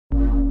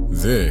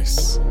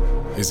This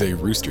is a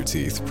Rooster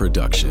Teeth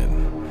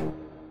production.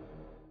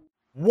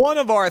 One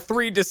of our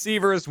three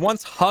deceivers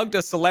once hugged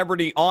a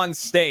celebrity on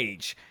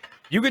stage.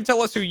 You can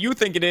tell us who you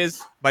think it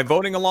is by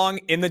voting along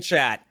in the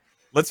chat.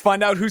 Let's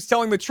find out who's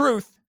telling the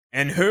truth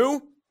and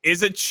who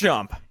is a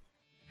chump.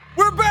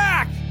 We're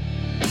back!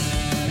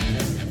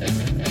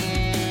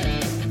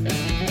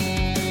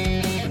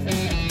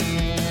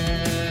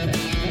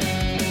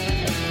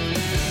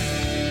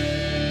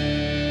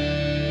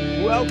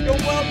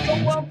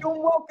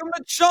 Welcome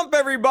to Chump,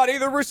 everybody,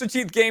 the Rooster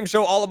Teeth game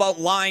show all about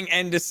lying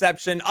and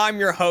deception. I'm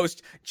your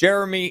host,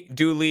 Jeremy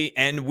Dooley,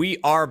 and we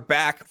are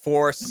back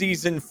for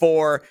season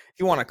 4, if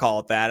you want to call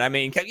it that. I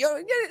mean, you know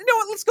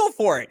what? Let's go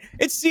for it.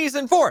 It's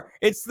season 4.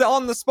 It's the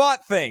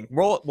on-the-spot thing.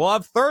 We'll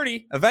have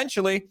 30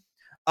 eventually.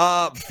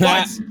 But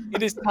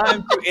it is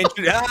time to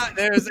introduce.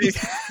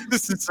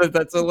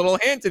 That's a little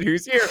hint at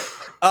who's here.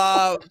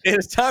 It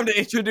is time to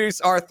introduce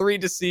our three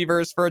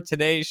deceivers for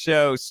today's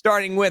show,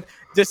 starting with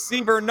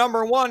deceiver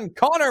number 1,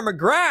 Connor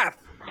McGrath.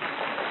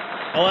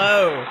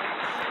 Hello.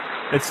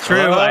 It's true.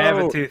 Hello. I have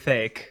a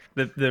toothache.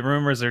 The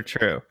rumors are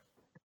true.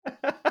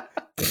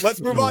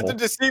 Let's move on to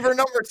deceiver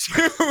number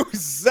 2,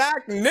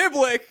 Zach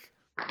Niblick.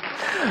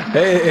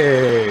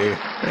 Hey,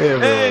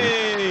 everyone.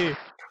 Hey.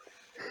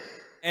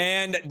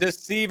 And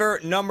deceiver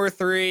number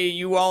 3,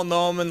 you all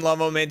know him and love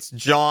him. It's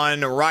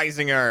John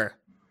Reisinger.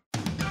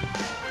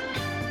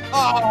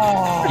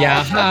 Oh,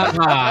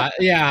 Yeah,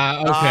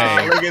 yeah,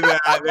 okay. Look at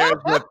that. There's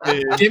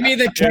the Give me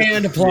the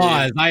canned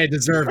applause. I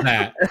deserve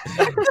that.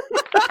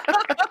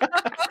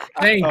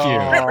 Thank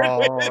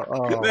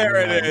you. There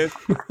it is.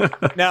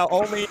 Now,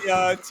 only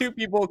 2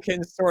 people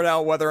can sort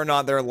out whether or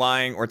not they're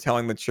lying or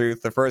telling the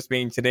truth. The first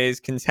being today's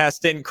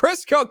contestant,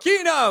 Chris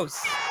Kokinos.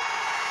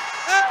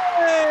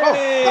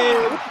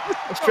 Hey!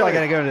 I feel like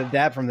I gotta go to the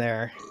dab from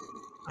there.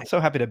 I'm so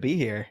happy to be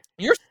here.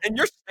 You're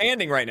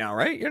standing right now,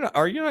 right? You're not.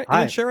 Are you not in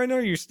a chair right now?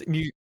 You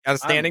at a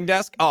standing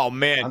desk? Oh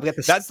man,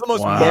 that's the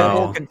most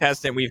mobile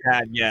contestant we've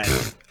had yet.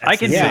 I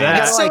can do that.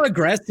 That's so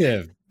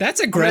aggressive.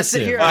 That's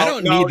aggressive. I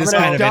don't need this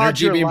kind of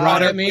energy being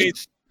brought at me.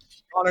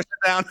 Connor, sit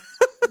down.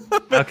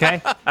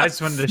 Okay, I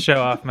just wanted to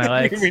show off my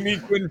legs. We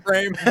need twin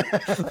frame.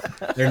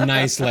 They're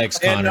nice legs,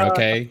 Connor.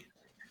 Okay.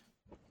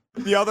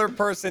 The other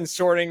person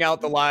sorting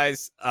out the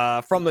lies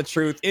from the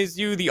truth is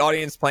you, the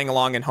audience, playing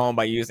along at home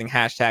by using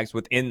hashtags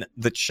within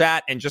the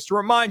chat. And just to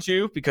remind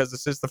you, because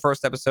this is the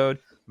first episode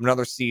of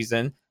another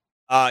season,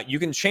 you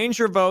can change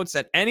your votes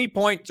at any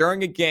point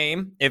during a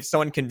game if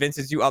someone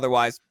convinces you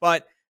otherwise.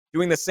 But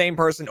doing the same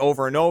person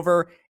over and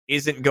over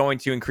isn't going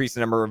to increase the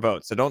number of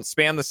votes. So don't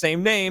spam the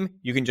same name.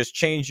 You can just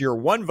change your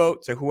one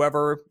vote to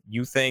whoever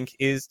you think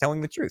is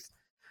telling the truth.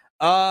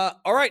 All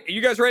right. Are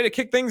you guys ready to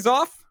kick things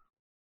off?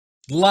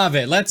 Love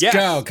it. Let's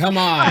go. Come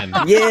on.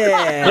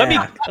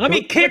 Yeah. Let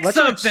me kick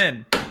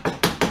something.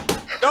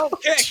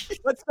 Don't kick.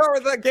 Let's start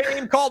with a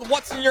game called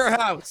What's in Your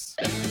House?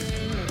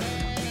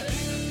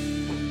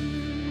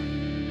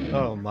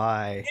 Oh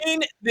my.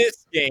 In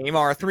this game,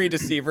 our 3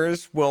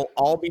 deceivers will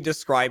all be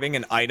describing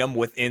an item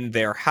within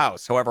their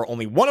house. However,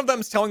 only one of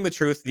them is telling the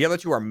truth. The other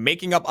 2 are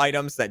making up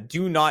items that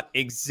do not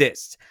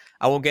exist.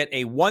 I will get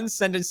a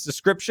 1-sentence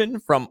description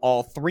from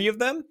all 3 of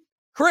them.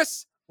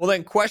 Chris will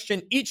then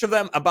question each of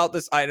them about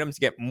this item to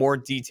get more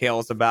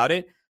details about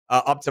it.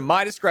 Up to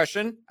my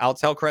discretion, I'll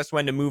tell Chris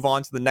when to move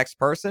on to the next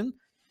person.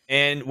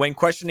 And when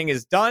questioning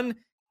is done,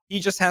 he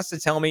just has to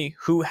tell me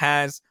who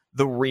has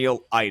the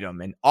real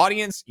item. And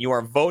audience, you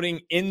are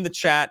voting in the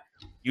chat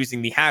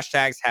using the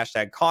hashtags,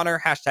 hashtag Connor,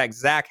 hashtag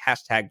Zach,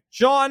 hashtag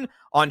John,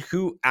 on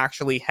who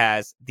actually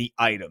has the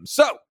item.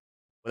 So,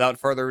 without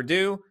further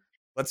ado,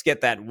 let's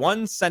get that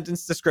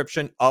 1-sentence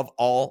description of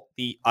all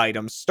the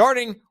items,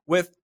 starting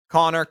with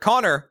Connor.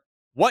 Connor,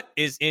 what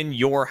is in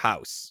your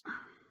house?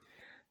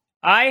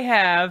 I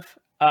have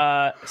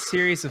a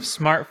series of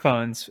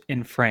smartphones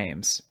in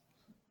frames.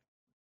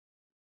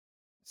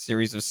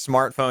 Series of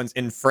smartphones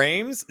in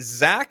frames.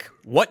 Zach,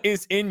 what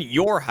is in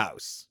your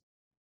house?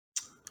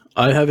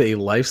 I have a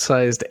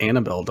life-sized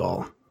Annabelle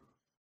doll.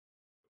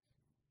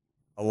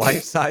 A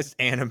life-sized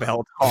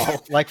Annabelle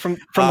doll. Like from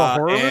the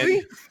horror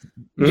movie?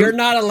 You're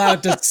not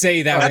allowed to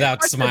say that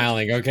without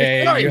smiling,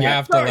 okay? Sorry, you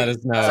have to let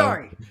us know.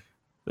 Sorry.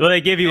 Well,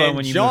 they give you And one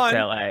when you John-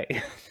 move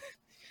to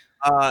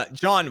LA.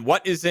 John,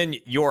 what is in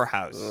your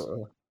house?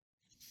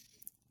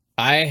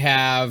 I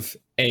have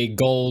a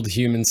gold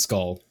human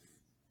skull.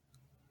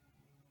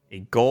 A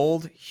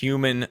gold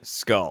human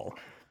skull.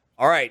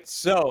 All right,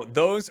 so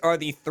those are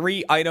the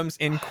 3 items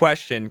in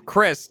question.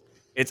 Chris,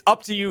 it's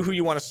up to you who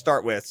you want to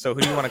start with. So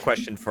who do you want to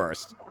question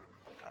first?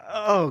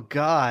 Oh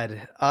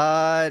God.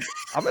 I'm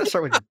gonna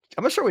start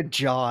with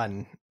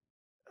John.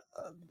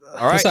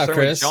 All right, What's up, starting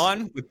with Chris?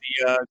 John with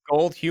the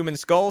gold human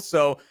skull.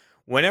 So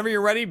whenever you're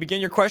ready, begin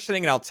your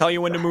questioning, and I'll tell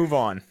you when to move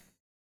on.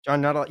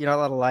 John, you're not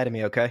allowed to lie to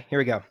me, okay? Here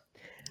we go.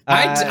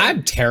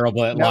 I'm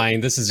terrible at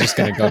lying. This is just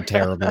going to go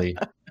terribly.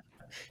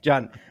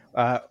 John,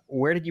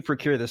 where did you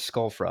procure this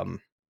skull from?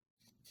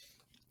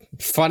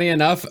 Funny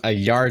enough, a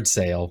yard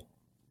sale.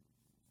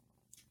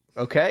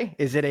 Okay.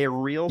 Is it a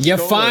real You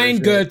skull?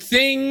 find good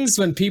things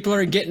when people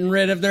are getting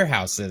rid of their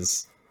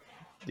houses.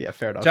 Yeah,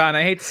 fair enough. John,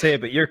 I hate to say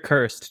it, but you're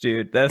cursed,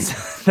 dude. That's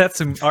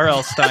some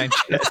R.L. Stein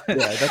shit. Yeah,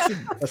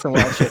 that's some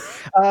wild shit.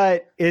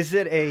 Is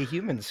it a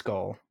human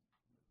skull?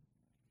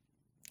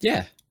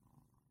 Yeah.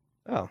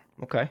 Oh,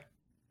 okay.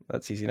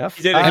 That's easy enough.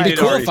 You did, It'd be you did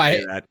cool already if I-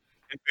 say that.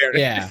 In fairness.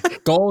 Yeah.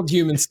 Gold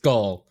human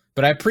skull.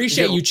 But I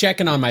appreciate you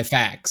checking on my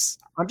facts.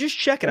 I'm just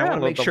checking. Yeah, I want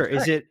to we'll make sure.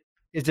 double check.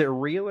 Is it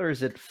real or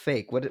is it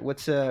fake?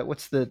 What's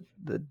the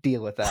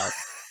deal with that?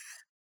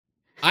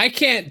 I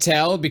can't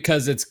tell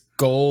because it's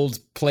gold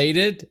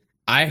plated.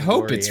 I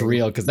hope it's Worrying.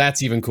 real because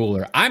that's even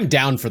cooler. I'm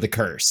down for the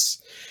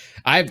curse.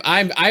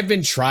 I've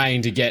been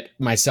trying to get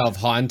myself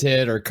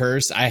haunted or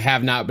cursed. I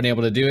have not been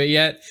able to do it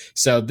yet.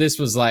 So this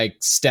was like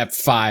step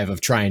 5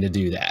 of trying to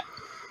do that.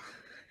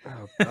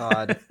 Oh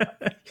God.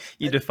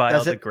 You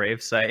defiled the it-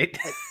 gravesite.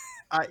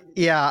 I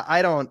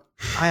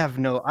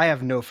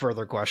have no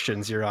further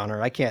questions, Your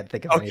Honor. I can't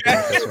think of anything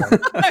Okay. with this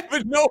one. I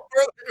have no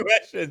further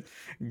questions.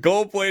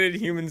 Gold-plated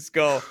human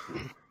skull.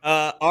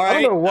 All right.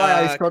 I don't know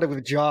why I started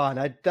with John.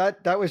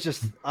 That was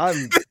just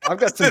I've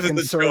got some This is a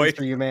concerns choice.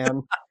 for you,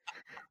 man.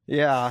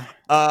 Yeah.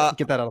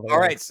 Get that out of the way. All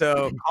right.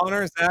 So,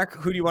 Connor, Zach,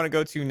 who do you want to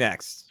go to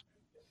next?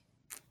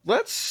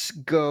 Let's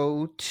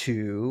go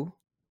to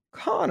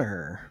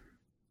Connor.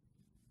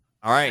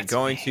 All right.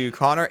 Going to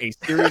Connor, a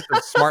series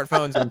of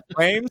smartphones and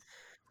frames.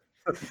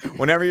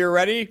 Whenever you're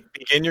ready,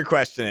 begin your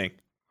questioning.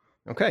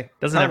 Okay.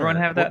 Doesn't Connor, everyone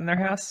have that in their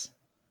house?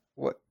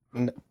 What?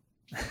 No,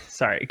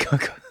 Sorry. Go.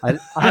 I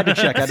had to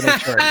check. I had to make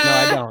sure. No,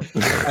 I don't.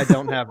 I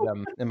don't have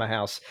them in my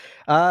house.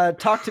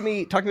 Talk to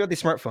me about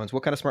these smartphones.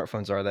 What kind of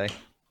smartphones are they?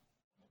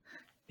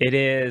 It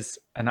is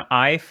an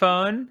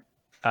iPhone,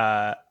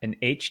 an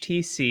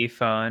HTC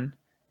phone,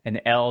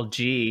 an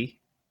LG,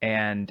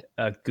 and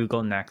a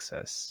Google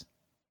Nexus.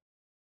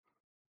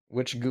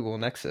 Which Google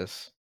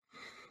Nexus?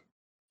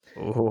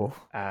 Oh.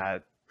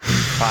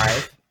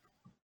 5.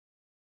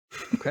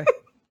 Okay.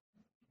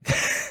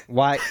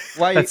 Why? That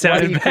why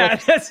sounded do you bad.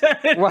 click, That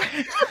sounded-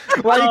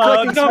 why are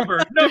you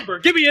clicking number.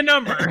 Give me a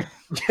number.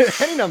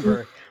 any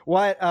number?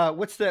 Why?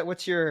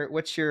 What's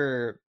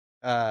your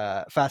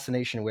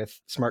fascination with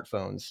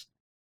smartphones?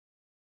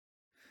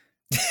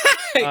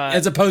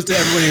 As opposed to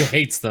everyone who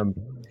hates them.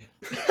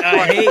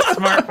 I hate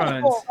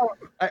smartphones.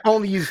 I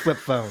only use flip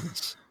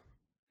phones.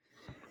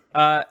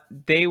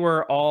 They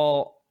were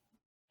all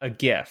a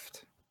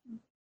gift.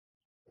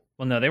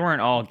 Well, no, they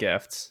weren't all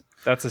gifts.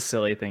 That's a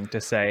silly thing to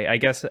say. I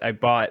guess I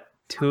bought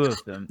 2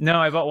 of them. No,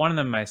 I bought one of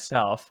them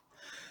myself.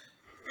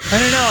 I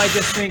don't know. I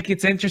just think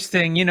it's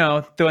interesting,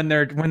 when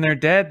they're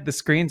dead, the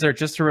screens are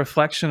just a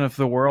reflection of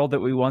the world that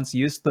we once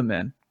used them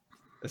in.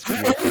 That's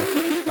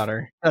beautiful,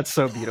 Connor. That's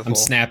so beautiful.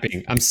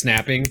 I'm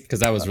snapping because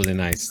that was really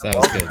nice. That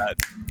was good.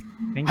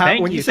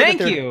 When you say that Thank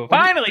they're- you. when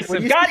Finally, you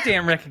some say-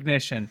 goddamn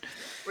recognition.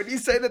 When you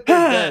say that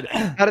they're dead,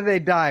 how do they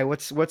die?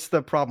 What's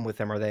the problem with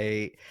them?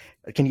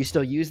 Can you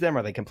still use them?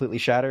 Are they completely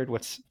shattered?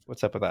 What's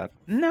up with that?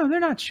 No,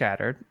 they're not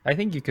shattered. I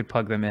think you could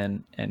plug them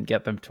in and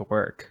get them to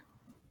work.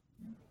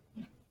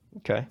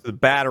 Okay. The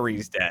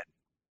battery's dead.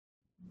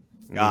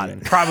 Got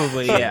it.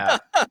 Probably, yeah.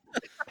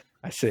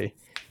 I see.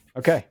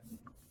 Okay.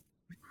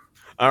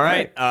 All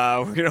right.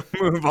 We're going to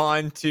move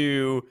on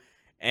to,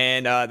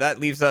 and that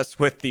leaves us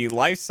with the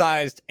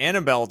life-sized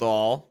Annabelle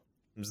doll,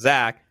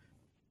 Zach.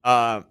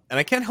 And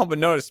I can't help but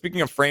notice,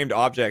 speaking of framed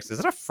objects, is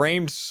that a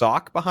framed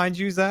sock behind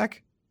you,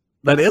 Zach?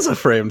 That is a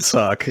framed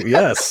sock.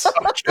 Yes.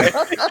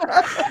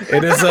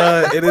 It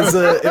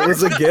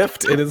was a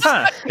gift. It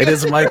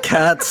is my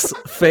cat's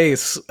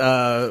face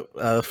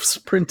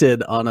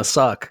printed on a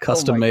sock,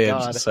 custom made.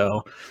 God.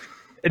 So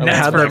And I that's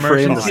had for that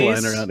frame just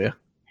emergencies? lying around.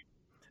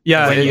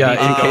 Yeah, When you yeah. need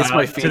to In go case my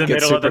out to feet the get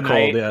middle of the super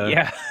cold. night. Yeah.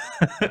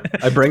 Yeah.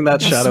 I bring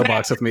that shadow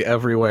box with me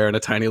everywhere and a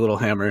tiny little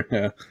hammer.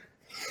 Yeah.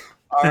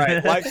 All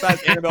right.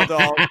 Life-sized Annabelle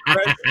doll.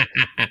 Chris,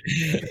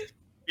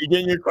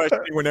 begin your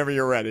questioning whenever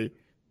you're ready.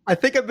 I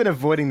think I've been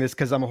avoiding this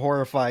because I'm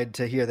horrified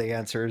to hear the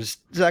answers.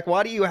 Zach,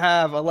 why do you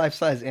have a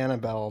life-size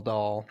Annabelle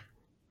doll?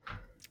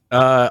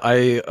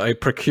 I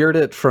procured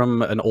it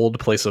from an old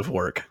place of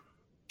work.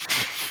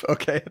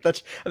 Okay, I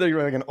thought you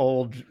were like an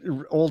old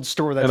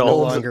store that's An no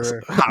old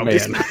longer.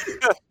 man.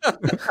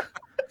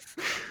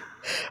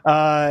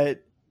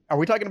 Are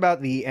we talking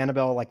about the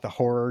Annabelle, like the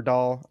horror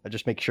doll? I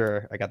just make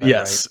sure I got that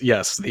Yes, right.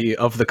 yes.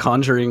 The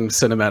Conjuring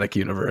cinematic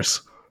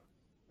universe.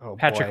 Oh,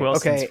 Patrick boy.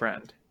 Wilson's Okay,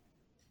 friend.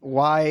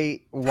 why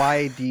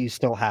do you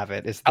still have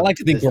it? I like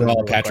to think is the we're all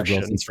real Patrick question.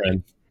 Wilson's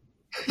friend.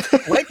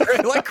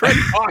 Let Chris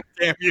talk,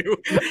 damn you.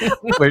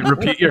 Wait,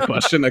 repeat your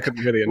question. I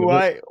couldn't get the end of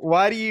it.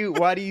 Why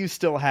do you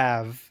still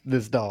have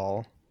this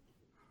doll?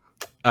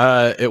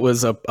 It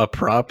was a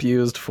prop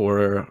used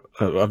for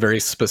a very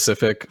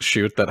specific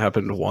shoot that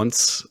happened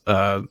once,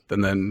 and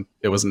then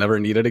it was never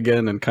needed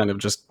again, and kind of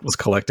just was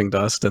collecting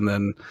dust. And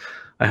then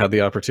I had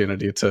the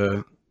opportunity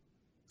to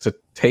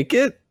take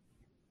it.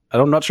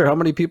 I'm not sure how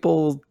many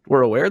people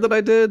were aware that I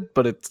did,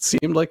 but it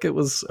seemed like it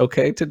was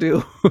okay to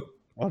do.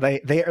 Well,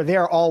 they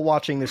are all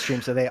watching the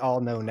stream, so they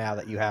all know now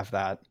that you have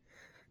that.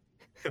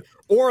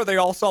 Or they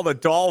all saw the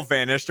doll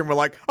vanished and were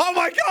like, "Oh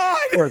my god!"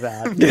 Or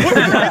that.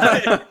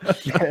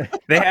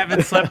 They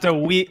haven't slept a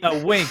wink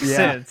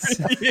Yeah. since.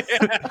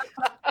 Yeah.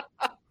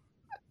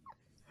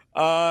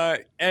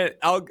 And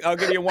I'll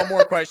give you one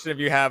more question if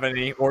you have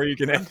any, or you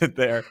can end it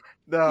there.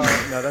 No,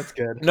 that's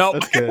good. Nope.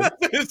 That's good.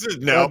 This is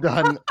I'm no.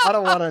 done. I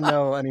don't want to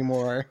know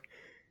anymore.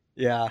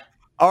 Yeah.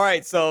 All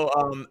right,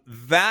 so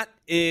that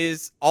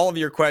is all of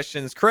your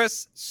questions,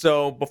 Chris.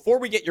 So before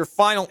we get your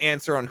final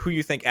answer on who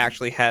you think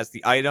actually has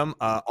the item,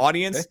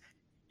 audience,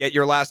 get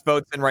your last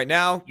votes in right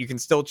now. You can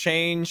still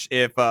change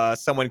if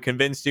someone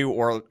convinced you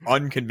or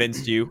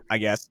unconvinced you, I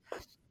guess.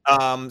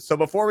 So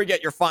before we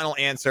get your final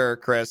answer,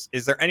 Chris,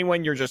 is there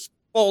anyone you're just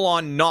full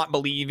on not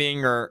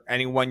believing, or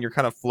anyone you're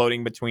kind of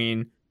floating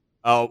between?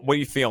 What are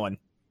you feeling?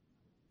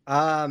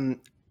 I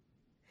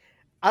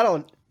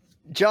don't.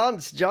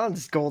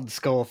 John's gold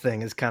skull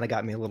thing has kind of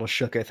got me a little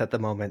shooketh at the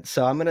moment,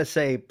 so I'm gonna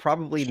say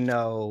probably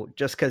no,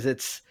 just because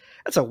that's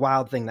a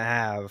wild thing to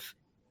have.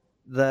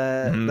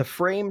 The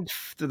framed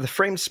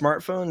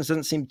smartphones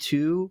doesn't seem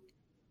too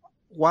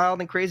wild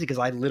and crazy, because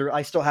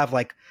I still have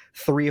like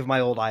 3 of my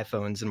old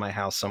iPhones in my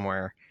house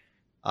somewhere.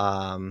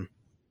 I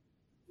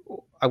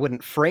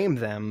wouldn't frame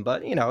them,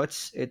 but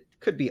it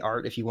could be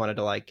art if you wanted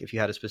to, like, if you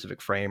had a specific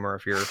frame, or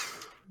if you're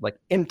like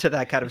into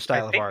that kind of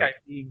style I of think art. I'm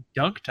being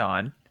dunked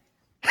on.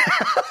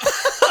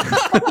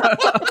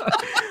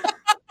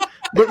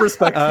 But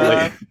respectfully.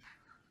 Yeah,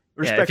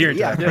 if you're Respectfully,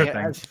 interpreting,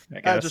 as I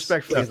guess.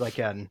 respectfully as I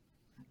can.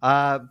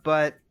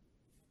 But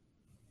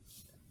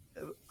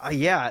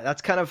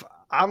that's kind of,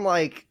 I'm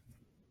like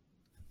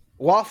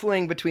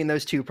waffling between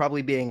those two,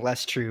 probably being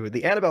less true.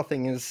 The Annabelle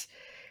thing is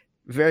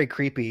very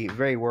creepy,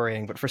 very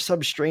worrying, but for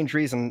some strange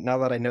reason, now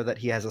that I know that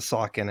he has a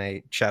sock in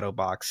a shadow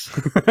box,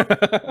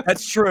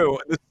 That's true.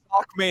 The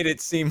sock made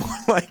it seem more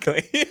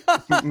likely.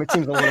 it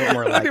seems a little bit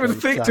more I likely. didn't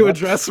even think So to that's-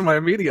 address my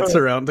immediate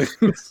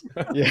surroundings.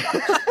 Yeah.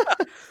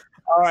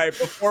 All right,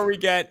 before we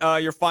get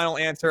your final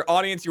answer,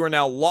 audience, you are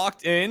now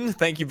locked in.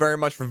 Thank you very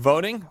much for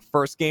voting.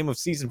 First game of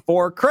season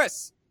 4,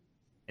 Chris.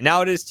 And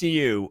now it is to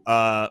you.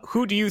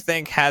 Who do you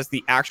think has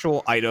the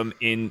actual item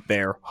in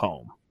their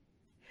home?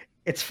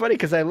 It's funny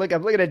because I'm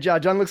looking at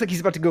John. John looks like he's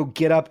about to go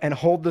get up and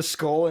hold the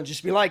skull and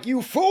just be like,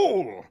 "You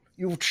fool!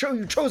 You've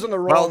chosen the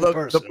wrong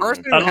person." The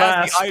person who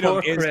Alas, has the item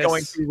poor is Chris.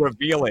 going to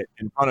reveal it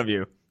in front of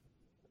you.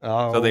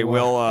 Oh, So they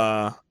will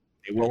have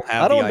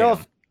I don't the know item.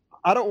 if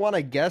I don't want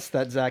to guess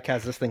that Zach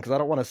has this thing because I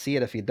don't want to see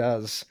it if he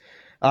does.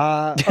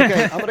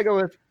 Okay,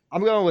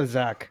 I'm going with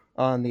Zach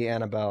on the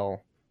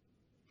Annabelle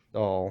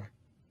doll.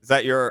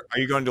 Are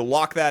you going to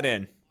lock that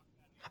in?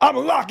 I'm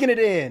locking it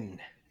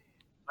in.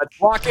 Let's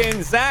lock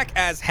in Zach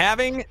as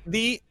having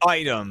the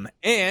item.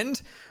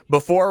 And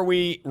before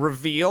we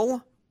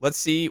reveal, let's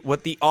see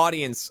what the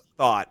audience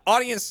thought.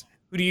 Audience,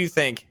 who do you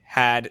think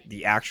had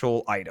the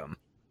actual item?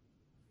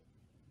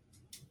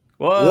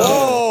 Whoa.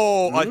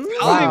 Whoa! A tie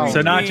Wow.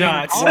 So not between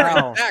John. Connor and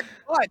Wow. Zach,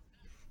 but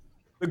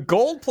the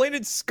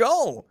gold-plated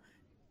skull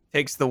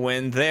takes the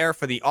win there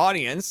for the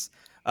audience.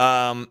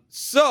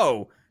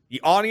 So the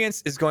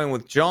audience is going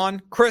with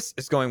John. Chris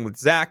is going with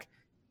Zach.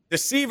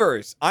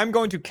 Deceivers, I'm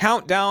going to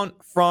count down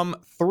from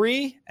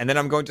 3, and then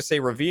I'm going to say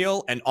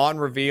reveal. And on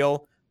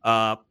reveal,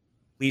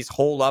 please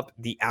hold up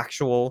the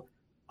actual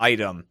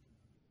item.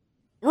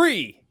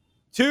 3,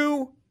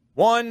 2,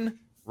 1,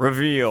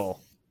 reveal.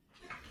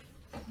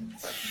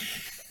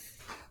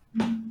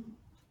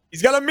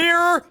 He's got a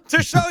mirror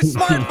to show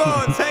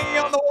smartphones hanging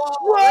on the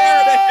wall.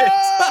 There it is.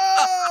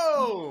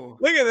 Whoa!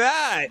 Look at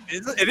that.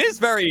 It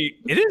is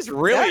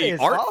really That is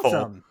artful.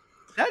 awesome.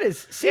 That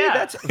is,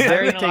 that's they're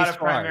very in a lot of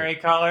tasteful. primary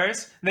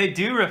colors. They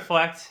do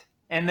reflect,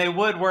 and they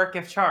would work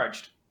if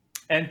charged.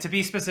 And to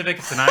be specific,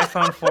 it's an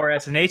iPhone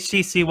 4S, an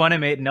HTC One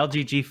M8, an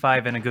LG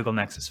G5, and a Google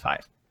Nexus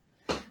 5.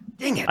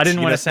 Dang it! I didn't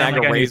You want to just sound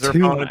snag like a I knew razor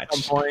too phone at some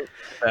much. point.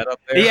 That up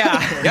there.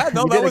 Yeah. Yeah,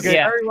 no, You that did a was good-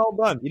 very well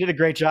done. You did a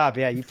great job.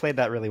 Yeah, you played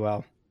that really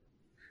well.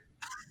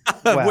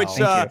 Wow, Which,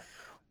 thank you.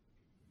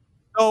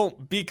 so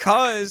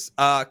because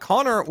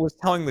Connor was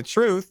telling the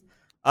truth,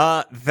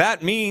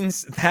 that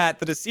means that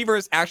the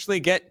deceivers actually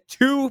get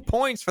 2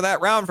 points for that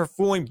round for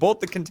fooling both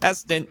the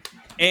contestant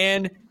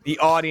and the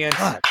audience.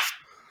 God.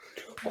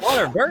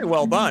 Connor, very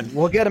well done.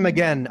 We'll get him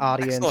again,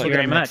 audience. Excellent. We'll get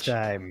Very him next much.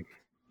 time.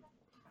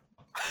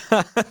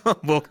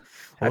 we'll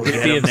Happy to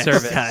get be him of next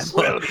service. time.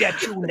 We'll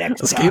get you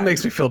next This time. game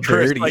makes me feel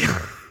Chris, dirty. like,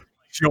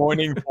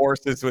 joining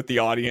forces with the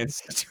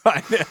audience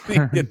trying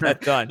to get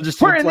that done.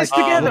 Just We're look in this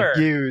like together.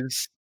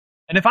 Views.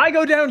 And if I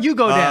go down, you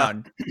go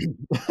down.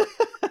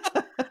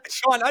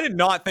 Sean, I did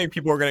not think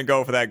people were going to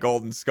go for that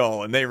golden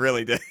skull, and they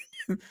really did.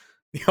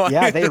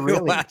 Yeah, they really-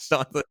 latched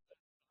on a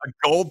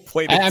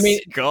gold-plated I mean,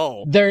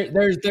 skull.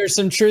 There's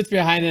some truth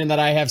behind it in that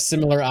I have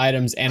similar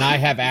items, and I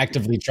have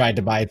actively tried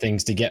to buy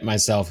things to get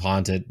myself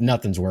haunted.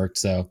 Nothing's worked,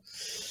 so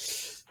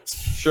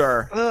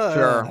Sure.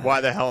 Ugh. Why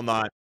the hell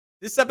not?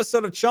 This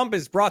episode of Chump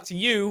is brought to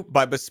you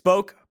by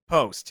Bespoke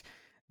Post.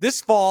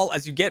 This fall,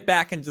 as you get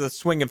back into the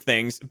swing of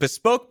things,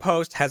 Bespoke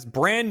Post has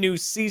brand new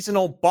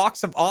seasonal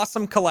Box of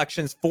Awesome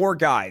collections for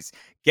guys,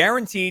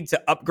 guaranteed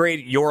to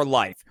upgrade your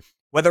life.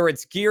 Whether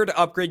it's gear to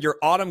upgrade your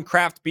autumn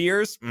craft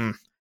beers,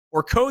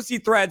 or cozy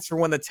threads for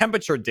when the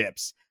temperature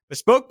dips,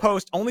 Bespoke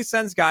Post only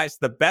sends guys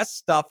the best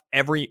stuff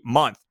every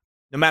month.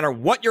 No matter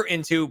what you're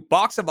into,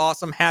 Box of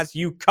Awesome has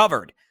you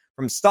covered.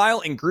 From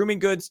style and grooming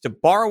goods to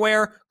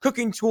barware,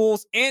 cooking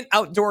tools, and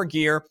outdoor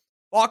gear,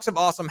 Box of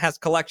Awesome has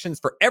collections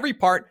for every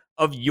part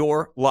of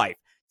your life.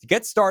 To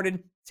get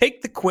started,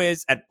 take the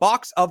quiz at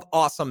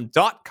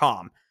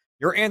boxofawesome.com.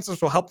 Your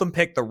answers will help them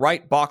pick the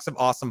right Box of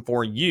Awesome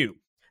for you.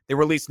 They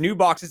release new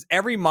boxes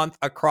every month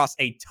across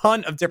a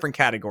ton of different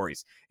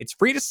categories. It's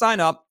free to sign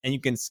up, and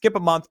you can skip a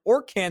month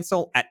or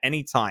cancel at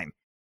any time.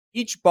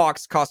 Each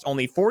box costs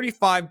only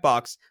 $45,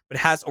 but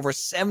has over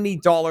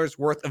 $70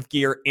 worth of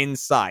gear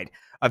inside.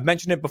 I've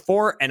mentioned it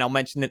before, and I'll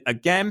mention it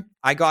again.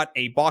 I got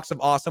a Box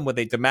of Awesome with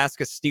a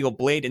Damascus steel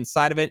blade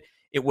inside of it.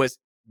 It was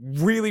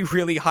really,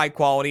 really high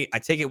quality. I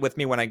take it with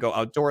me when I go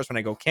outdoors, when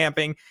I go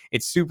camping.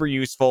 It's super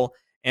useful,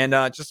 and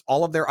just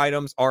all of their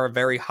items are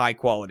very high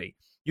quality.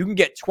 You can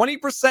get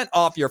 20%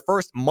 off your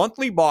first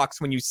monthly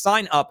box when you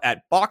sign up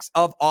at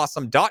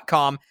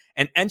boxofawesome.com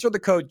and enter the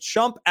code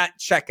CHUMP at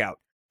checkout.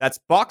 That's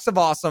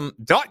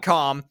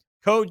boxofawesome.com,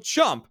 code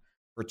CHUMP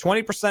for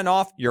 20%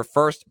 off your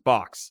first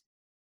box.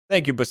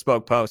 Thank you,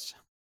 Bespoke Post.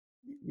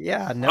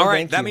 Yeah, no. All right,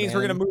 thank that you, means man.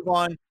 we're going to move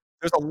on.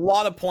 There's a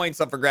lot of points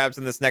up for grabs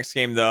in this next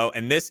game, though,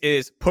 and this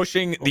is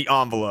pushing the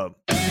envelope.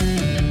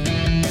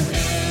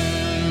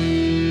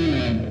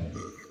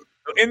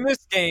 In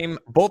this game,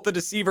 both the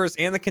deceivers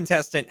and the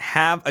contestant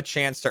have a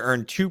chance to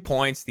earn 2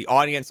 points. The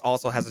audience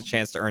also has a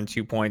chance to earn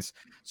 2 points.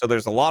 So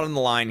there's a lot on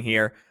the line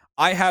here.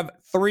 I have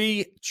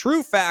 3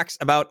 true facts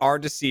about our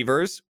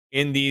deceivers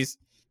in these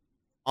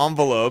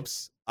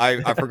envelopes.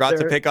 I forgot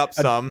to pick up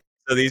some.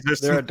 So these are They're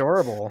some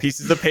adorable.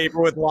 pieces of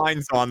paper with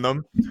lines on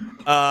them.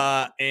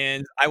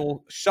 And I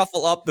will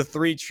shuffle up the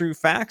 3 true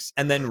facts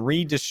and then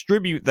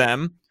redistribute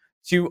them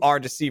to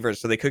our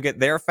deceivers. So they could get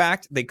their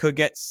fact. They could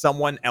get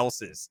someone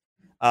else's.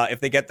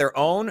 If they get their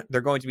own, they're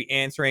going to be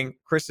answering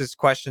Chris's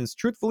questions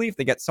truthfully. If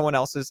they get someone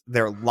else's,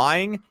 they're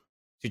lying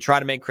to try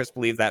to make Chris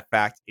believe that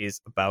fact is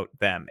about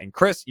them. And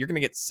Chris, you're going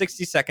to get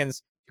 60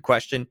 seconds to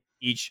question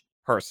each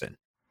person.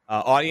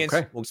 Audience,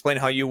 Okay. we'll explain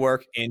how you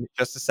work in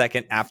just a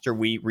second after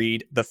we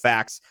read the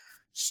facts,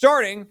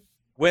 starting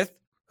with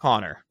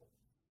Connor.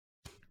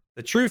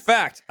 The true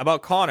fact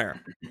about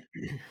Connor.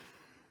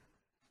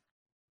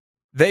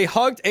 They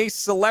hugged a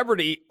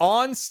celebrity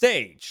on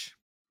stage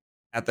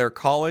at their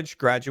college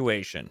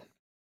graduation.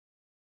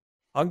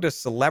 Hugged a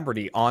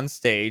celebrity on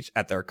stage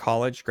at their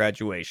college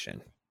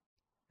graduation.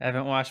 I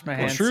haven't washed my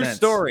hands true since.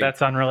 story.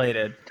 That's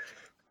unrelated.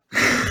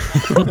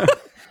 The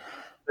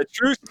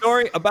true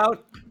story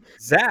about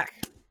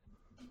Zach.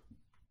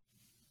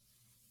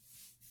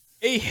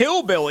 A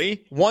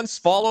hillbilly once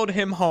followed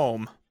him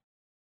home.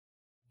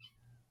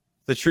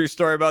 The true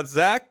story about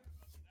Zach.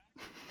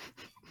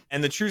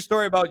 And the true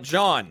story about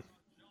John.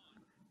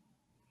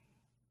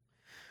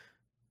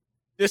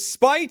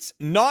 Despite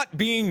not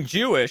being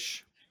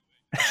Jewish,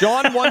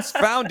 John once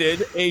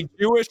founded a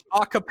Jewish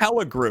a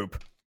cappella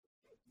group.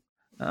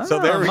 So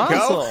there we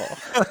go.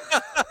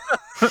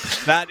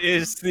 That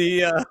is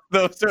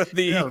those are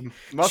the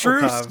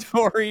true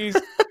stories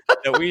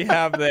that we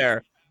have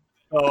there.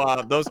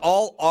 So those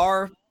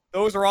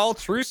are all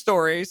true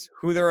stories.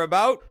 Who they're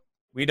about,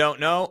 we don't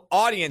know.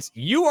 Audience,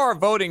 you are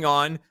voting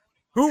on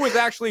who was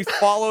actually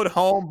followed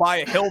home by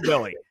a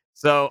hillbilly.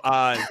 So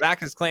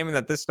Zach is claiming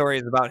that this story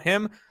is about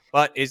him.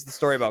 But is the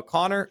story about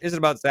Connor? Is it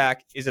about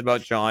Zach? Is it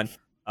about John?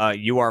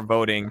 You are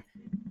voting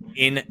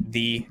in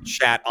the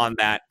chat on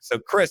that. So,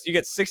 Chris, you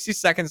get 60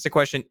 seconds to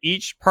question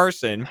each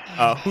person.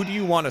 Who do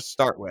you want to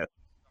start with?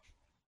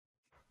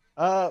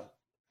 I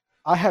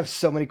have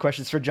so many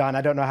questions for John.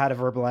 I don't know how to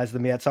verbalize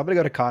them yet, so I'm going to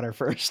go to Connor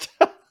first.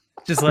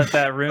 Just let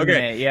that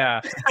ruminate. Yeah.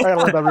 I got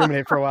to let that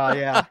ruminate for a while.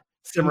 Yeah.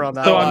 Simmer on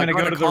that. So one. I'm going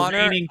to go to the Connor,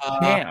 reigning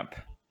champ.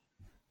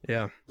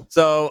 Yeah.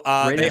 So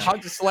they British.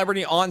 hugged a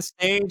celebrity on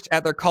stage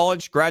at their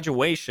college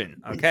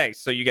graduation. Okay,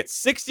 so you get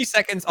 60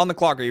 seconds on the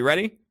clock. Are you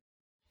ready?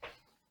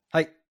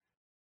 Hi.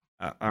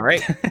 All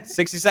right.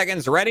 60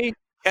 seconds. Ready?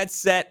 Get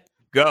set.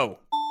 Go.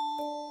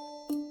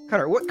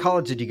 Connor, what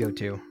college did you go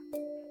to?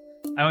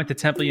 I went to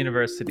Temple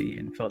University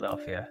in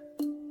Philadelphia.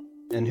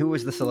 And who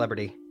was the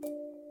celebrity?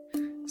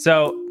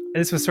 So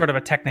this was sort of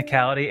a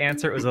technicality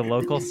answer. It was a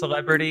local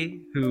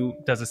celebrity who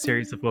does a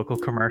series of local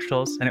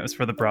commercials, and it was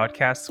for the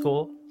broadcast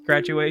school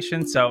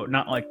graduation. So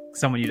not like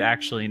someone you'd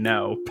actually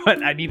know,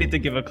 but I needed to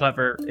give a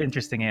clever,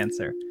 interesting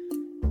answer.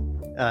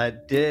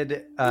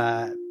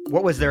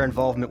 What was their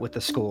involvement with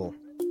the school?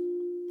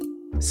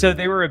 So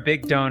they were a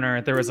big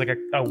donor. There was like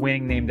a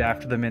wing named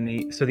after them in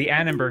the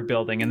Annenberg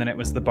building, and then it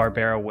was the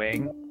Barbera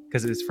wing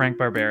because it was Frank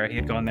Barbera. He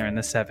had gone there in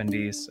the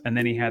 70s, and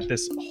then he had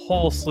this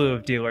whole slew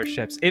of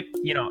dealerships. If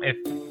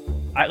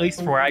at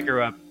least where I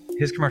grew up,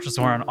 his commercials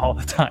were on all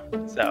the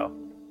time. So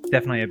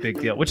definitely a big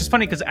deal, which is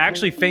funny because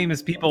actually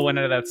famous people went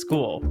to that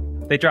school.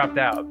 They dropped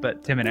out,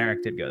 but Tim and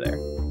Eric did go there.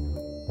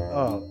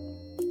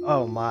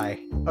 Oh my.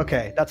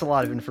 Okay, that's a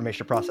lot of information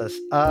to process.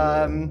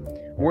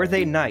 Were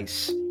they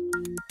nice?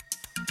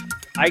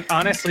 I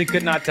honestly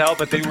could not tell,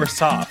 but they were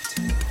soft.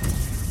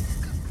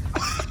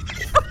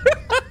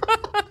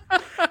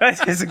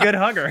 He's a good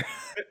hugger.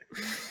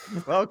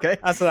 Okay.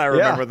 That's what I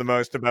remember the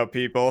most about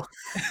people.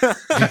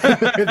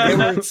 They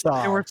were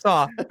soft. They were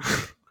soft.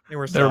 They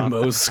were Their soft.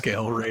 Mohs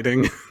scale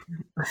rating.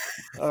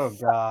 Oh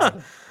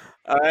God.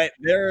 All right,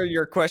 there are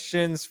your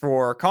questions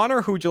for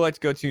Connor. Who would you like to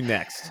go to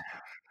next?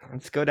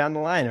 Let's go down the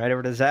line, right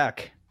over to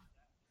Zach.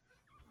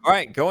 All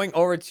right, going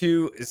over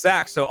to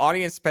Zach. So,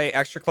 audience, pay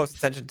extra close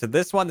attention to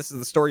this one. This is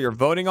the story you're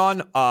voting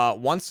on.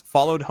 Once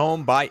followed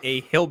home by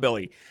a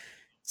hillbilly.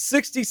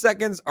 60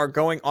 seconds are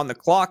going on the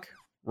clock.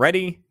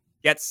 Ready,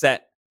 get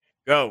set,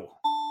 go.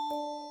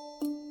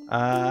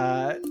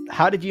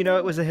 How did you know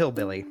it was a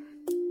hillbilly?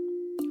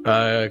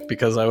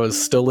 Because I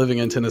was still living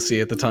in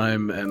Tennessee at the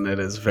time, and it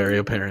is very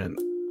apparent.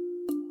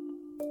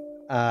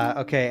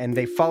 Okay, and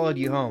they followed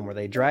you home. Were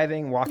they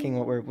driving, walking?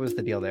 What was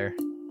the deal there?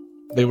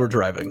 They were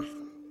driving.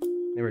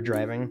 They were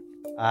driving.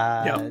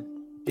 Yeah.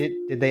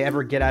 Did they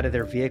ever get out of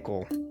their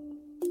vehicle?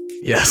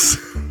 Yes.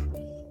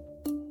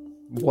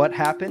 What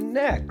happened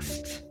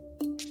next?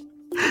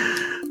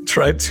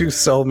 Tried to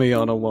sell me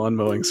on a lawn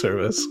mowing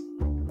service.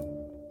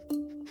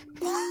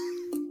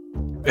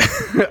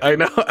 I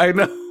know.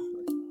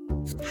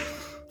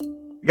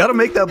 You gotta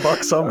make that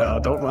buck somehow.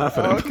 Don't laugh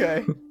at him.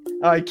 Okay.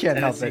 I can't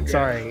help it.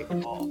 Sorry.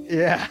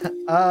 Yeah.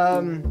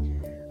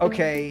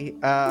 Okay.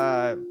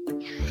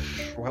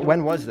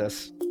 When was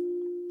this?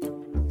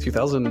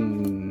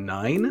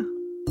 2009?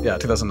 Yeah,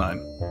 2009.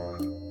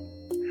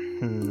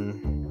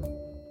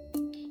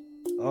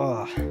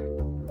 Oh,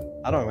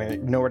 I don't really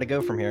know where to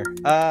go from here.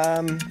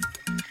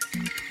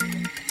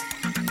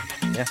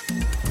 Yeah.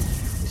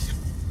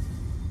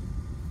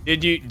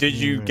 Did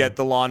you get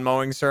the lawn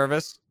mowing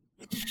service?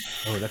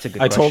 Oh, that's a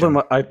good I question. told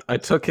him I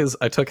took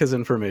his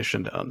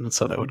information down and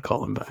said I would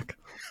call him back.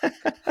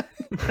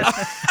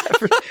 I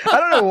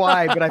don't know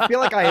why, but I feel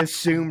like I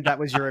assumed that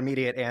was your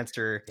immediate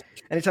answer.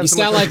 Anytime You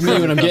sound like me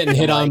when I'm getting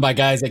hit on by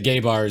guys at gay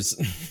bars.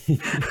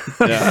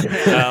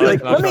 Yeah.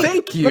 Like, let me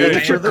thank you. let me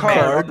Get your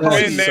car. Go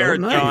in there,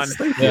 John.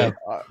 Yeah.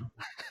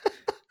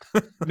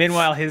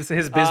 Meanwhile, his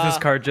business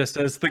card just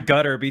says the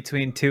gutter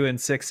between 2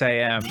 and 6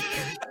 a.m.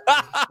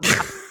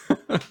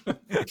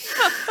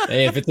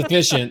 Hey, if it's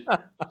efficient.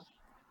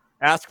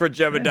 Ask for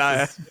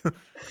Jebediah.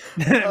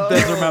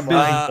 Those are my business All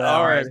right.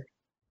 hours.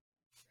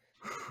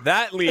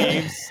 That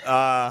leaves,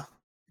 I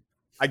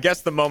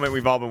guess, the moment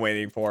we've all been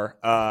waiting for.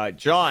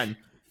 John,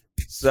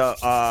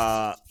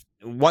 so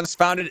once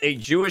founded a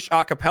Jewish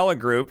a cappella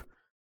group,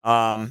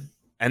 and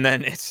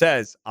then it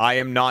says, I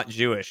am not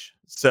Jewish.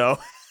 So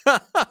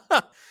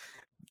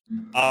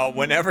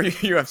whenever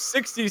you have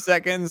 60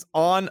 seconds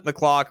on the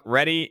clock,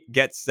 ready,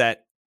 get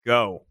set,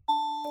 go.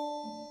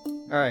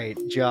 All right,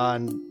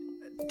 John,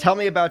 tell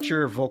me about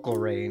your vocal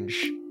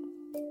range.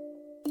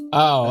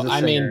 Oh, As a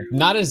I mean, singer.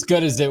 not as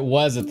good as it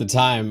was at the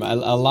time. A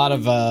lot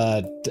of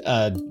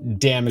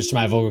damage to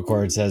my vocal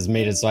cords has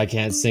made it so I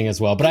can't sing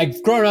as well. But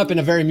I've grown up in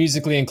a very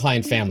musically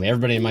inclined family.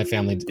 Everybody in my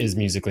family is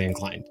musically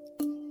inclined.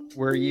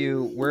 Where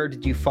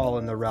did you fall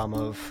in the realm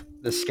of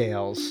the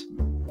scales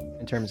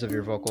in terms of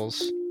your vocals?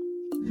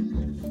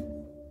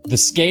 The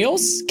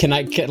scales? Can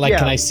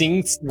I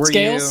sing Were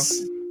scales?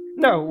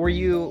 No, were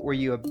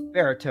you a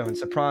baritone,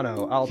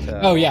 soprano, alto?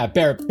 Oh yeah,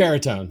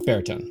 baritone.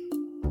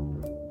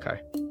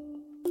 Okay.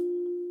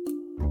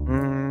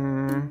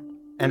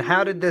 And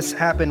how did this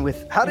happen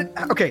how did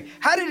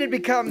it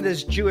become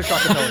this Jewish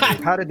acapella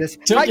group? How did this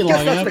Took I you guess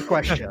long that's enough. the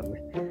question.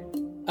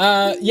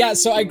 Yeah,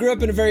 so I grew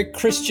up in a very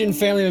Christian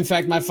family. In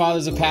fact, my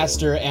father's a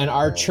pastor, and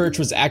our church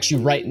was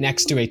actually right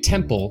next to a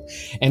temple.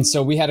 And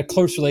so we had a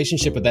close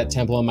relationship with that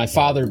temple. And my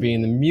father,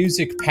 being the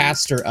music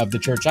pastor of the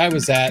church I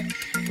was at,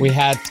 we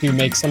had to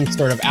make some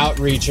sort of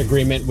outreach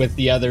agreement with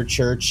the other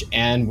church.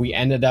 And we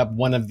ended up,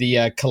 one of the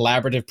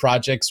collaborative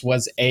projects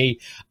was a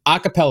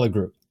cappella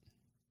group.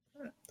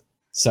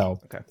 So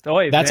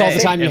that's all the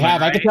time you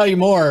have. I can tell you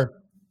more.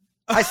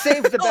 I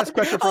saved the best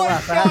question for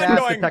last. I had to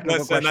ask the technical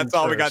Listen, questions that's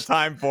all we got first.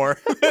 time for.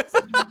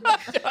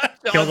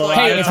 Killed a lot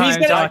Hey, of if he's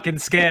time gonna- talking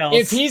scales.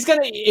 If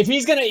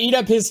he's gonna eat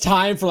up his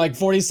time for like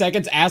 40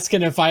 seconds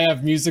asking if I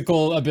have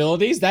musical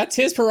abilities, that's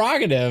his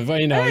prerogative.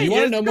 You know, Hey, you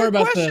want to it's know good more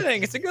about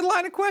questioning. It's a good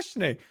line of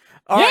questioning.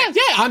 Yeah.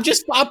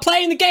 I'm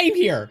playing the game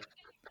here.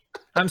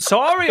 I'm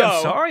sorry.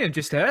 So- I'm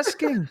just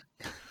asking.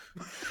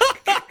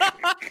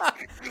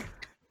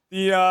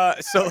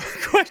 So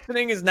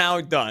questioning is now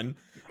done.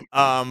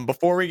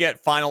 Before we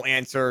get final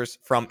answers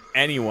from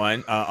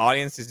anyone,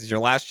 audience, this is your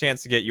last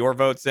chance to get your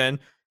votes in.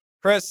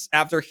 Chris,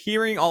 after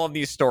hearing all of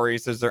these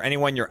stories, is there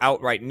anyone you're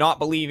outright not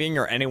believing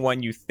or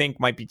anyone you think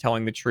might be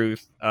telling the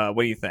truth? What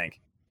do you think?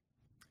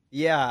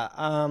 Yeah,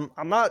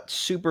 I'm not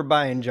super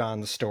buying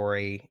John's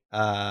story,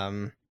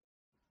 though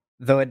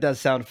it does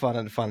sound fun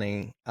and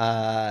funny.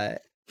 I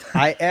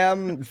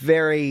am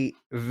very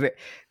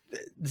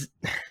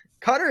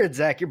Connor and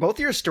Zach, both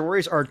your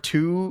stories are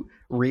too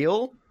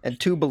real and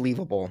too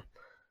believable.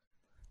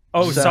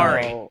 Oh, So-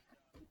 sorry.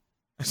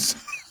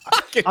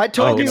 I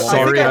told you.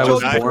 Sorry, I I think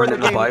was I told you before born the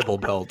in the game. Bible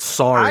Belt.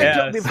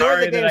 Sorry. Before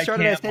sorry the game that I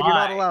started, I can't said you're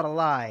not lie. allowed to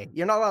lie.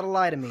 You're not allowed to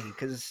lie to me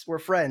because we're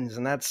friends,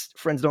 and that's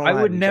friends don't lie.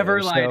 I would to each never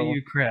other, lie to so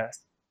you, Chris.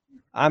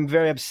 I'm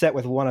very upset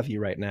with one of you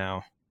right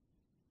now.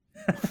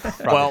 Well,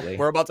 Probably.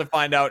 we're about to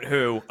find out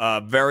who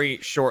very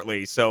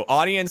shortly. So,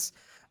 audience,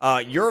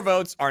 your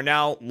votes are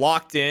now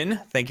locked in.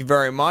 Thank you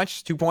very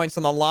much. 2 points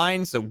on the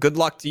line. So, good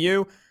luck to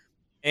you.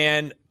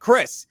 And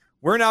Chris,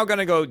 we're now going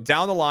to go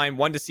down the line,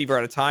 one deceiver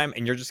at a time,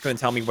 and you're just going to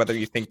tell me whether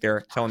you think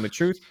they're telling the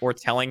truth or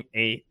telling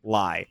a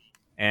lie.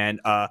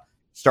 And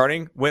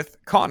starting with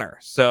Connor.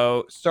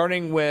 So,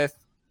 starting with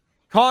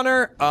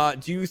Connor,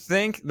 do you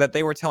think that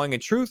they were telling a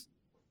truth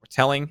or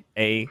telling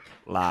a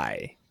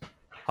lie?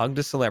 Hugged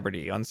a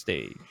celebrity on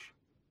stage.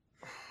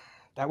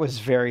 That was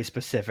very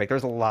specific.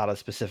 There's a lot of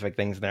specific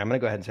things there. I'm going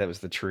to go ahead and say it was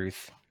the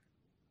truth.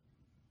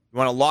 You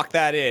want to lock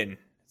that in?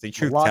 It's a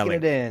truth Locking telling.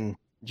 it in,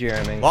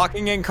 Jeremy.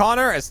 Locking in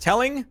Connor as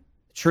telling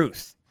the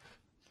truth.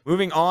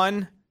 Moving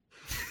on.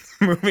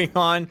 Moving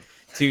on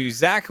to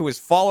Zach, who was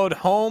followed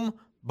home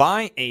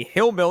by a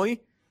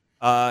hillbilly.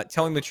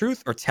 Telling the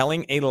truth or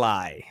telling a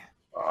lie?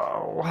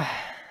 Oh.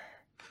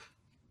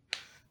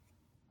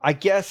 I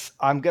guess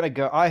I'm going to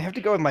go. I have to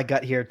go with my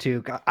gut here,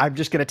 too. I'm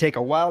just going to take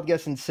a wild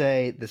guess and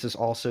say this is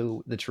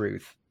also the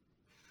truth.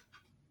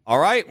 All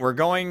right, we're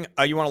going.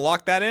 You want to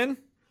lock that in?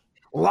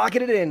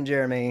 Locking it in,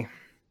 Jeremy.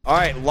 All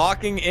right,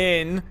 locking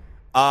in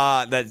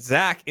that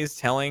Zach is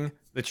telling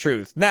the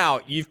truth.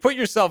 Now, you've put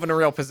yourself in a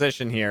real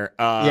position here.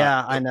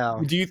 Yeah, I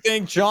know. Do you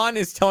think John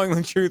is telling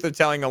the truth or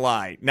telling a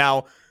lie?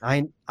 Now,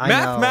 I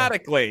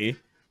mathematically,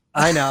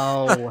 I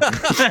know.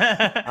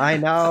 I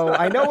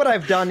know what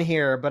I've done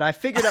here, but I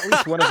figured at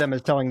least one of them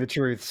is telling the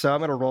truth, so I'm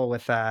going to roll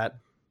with that.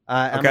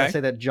 I'm going to say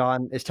that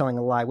John is telling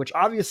a lie, which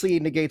obviously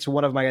negates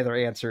one of my other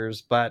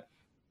answers, but...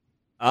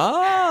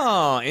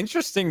 Oh,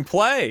 interesting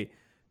play.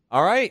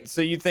 All right,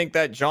 so you think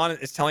that John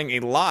is telling a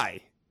lie.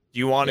 Do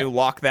you want to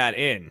lock that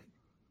in?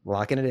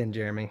 Locking it in,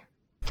 Jeremy.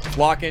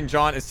 Lock in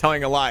John is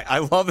telling a lie. I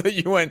love that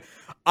you went,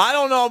 I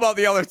don't know about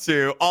the other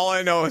two. All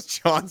I know is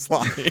John's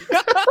lying.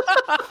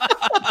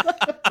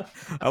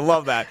 I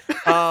love that.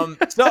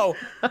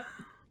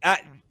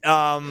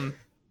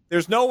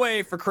 There's no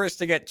way for Chris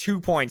to get 2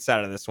 points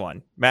out of this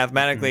one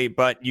mathematically,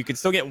 but you can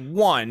still get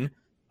one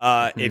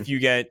if you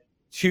get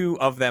two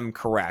of them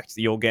correct.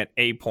 You'll get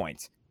a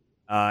point.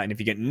 And if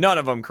you get none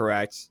of them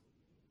correct,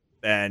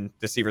 then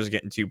Deceiver's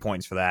getting 2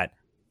 points for that.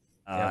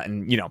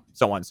 And,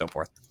 so on and so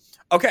forth.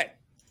 Okay.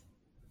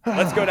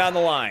 Let's go down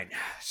the line.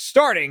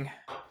 Starting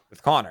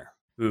with Connor,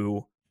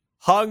 who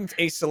hugged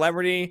a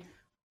celebrity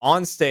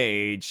on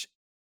stage.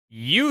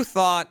 You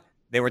thought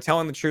they were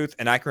telling the truth,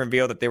 and I can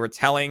reveal that they were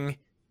telling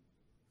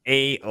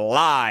a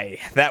lie.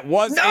 That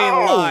was a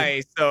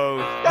lie, so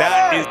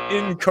that is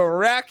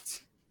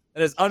incorrect.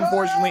 That is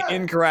unfortunately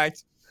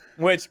incorrect,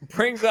 which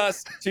brings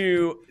us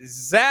to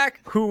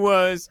Zach, who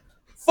was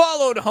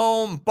followed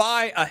home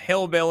by a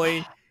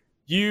hillbilly.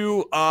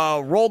 You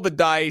rolled the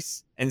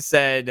dice and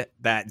said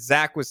that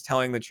Zach was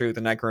telling the truth,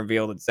 and I can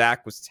reveal that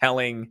Zach was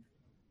telling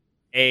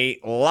a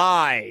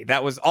lie.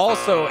 That was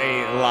also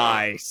a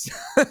lie.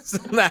 So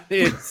that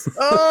is...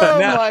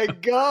 my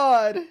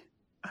God.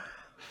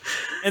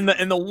 And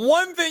the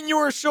one thing you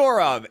were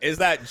sure of is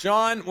that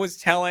John was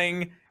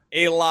telling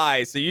a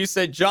lie. So you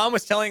said John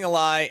was telling a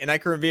lie, and I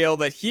can reveal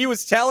that he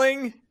was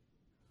telling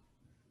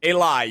a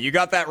lie. You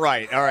got that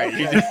right. All right.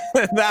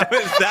 That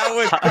was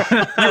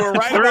you were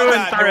right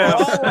about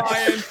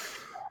that.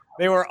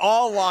 They were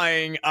all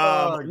lying.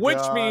 Which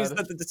means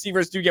that the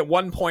deceivers do get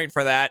 1 point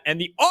for that. And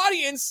the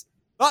audience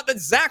thought that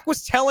Zach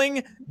was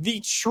telling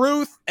the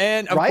truth.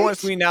 And of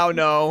course, we now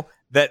know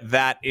that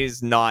that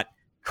is not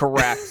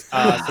correct.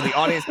 So the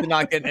audience did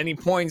not get any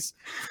points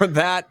for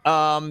that.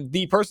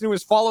 The person who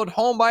was followed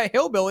home by a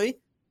hillbilly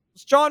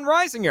was John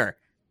Reisinger.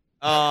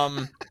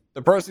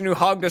 The person who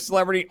hugged a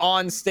celebrity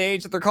on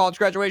stage at their college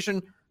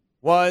graduation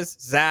was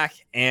Zach,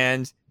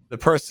 and the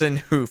person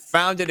who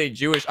founded a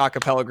Jewish a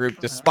cappella group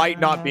despite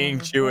not being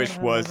Jewish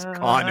was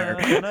Connor.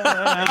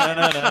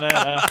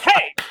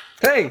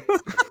 Hey!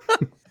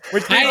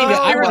 Which means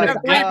have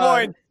 3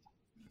 points.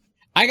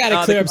 I got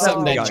to clear up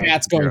something that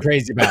chat's going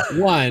crazy about.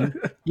 One,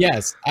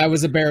 yes, I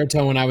was a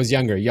baritone when I was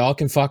younger. Y'all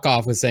can fuck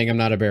off with saying I'm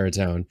not a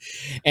baritone.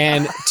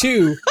 And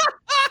two,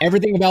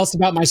 everything else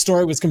about my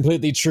story was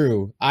completely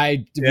true.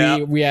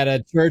 We had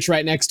a church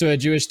right next to a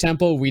Jewish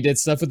temple. We did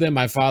stuff with them.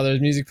 My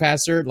father's music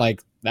pastor.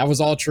 Like, that was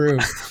all true.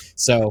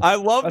 So I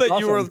love that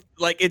you were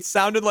like, it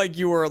sounded like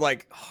you were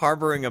like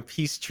harboring a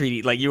peace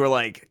treaty. Like you were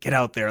like, get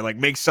out there, like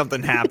make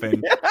something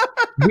happen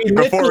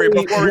before we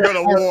go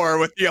to war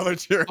with the other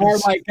church.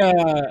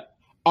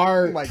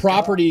 Our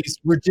properties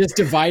were just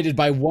divided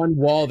by one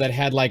wall that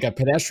had like a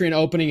pedestrian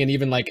opening and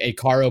even like a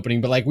car opening.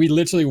 But like we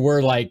literally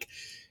were like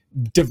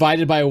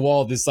divided by a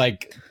wall, this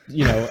like,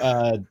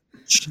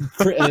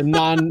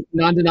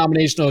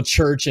 non-denominational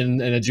church and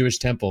a Jewish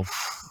temple.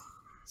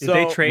 Did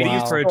they trade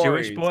you for a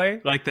Jewish boy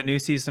like the new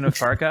season of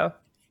Fargo?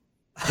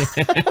 For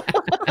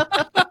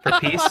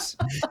peace?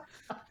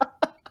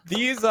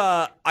 These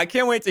I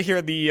can't wait to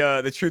hear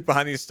the truth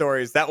behind these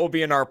stories. That will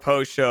be in our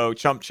post show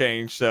Chump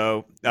Change.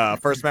 So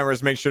first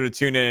members, make sure to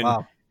tune in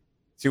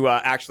to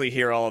actually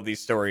hear all of these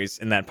stories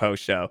in that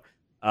post show.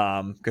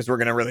 Because we're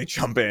gonna really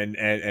jump in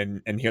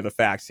and hear the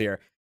facts here.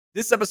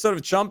 This episode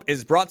of Chump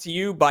is brought to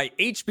you by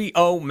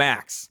HBO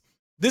Max.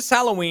 This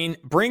Halloween,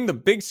 bring the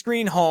big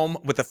screen home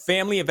with a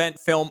family event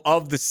film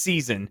of the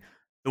season,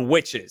 The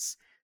Witches.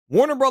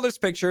 Warner Brothers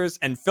Pictures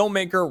and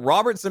filmmaker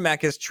Robert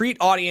Zemeckis treat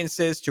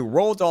audiences to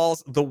Roald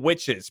Dahl's The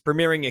Witches,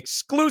 premiering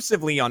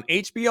exclusively on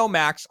HBO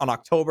Max on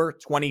October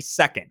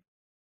 22nd.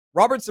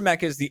 Robert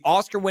Zemeckis, the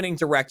Oscar-winning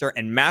director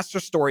and master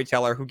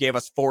storyteller who gave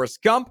us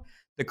Forrest Gump,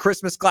 the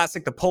Christmas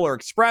classic The Polar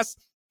Express,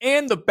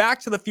 and the Back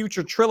to the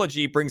Future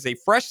trilogy, brings a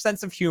fresh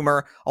sense of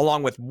humor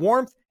along with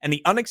warmth and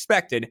the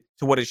unexpected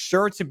to what is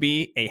sure to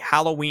be a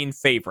Halloween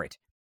favorite.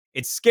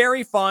 It's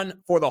scary fun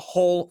for the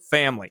whole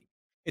family.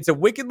 It's a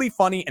wickedly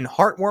funny and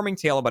heartwarming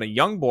tale about a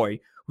young boy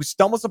who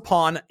stumbles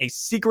upon a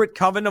secret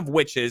coven of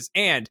witches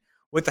and,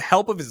 with the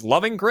help of his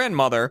loving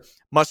grandmother,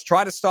 must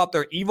try to stop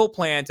their evil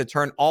plan to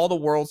turn all the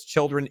world's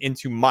children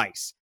into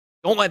mice.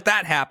 Don't let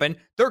that happen.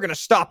 They're going to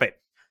stop it.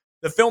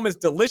 The film is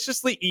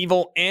deliciously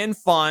evil and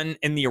fun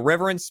in the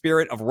irreverent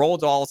spirit of Roald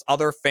Dahl's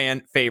other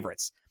fan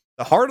favorites.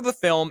 The heart of the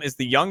film is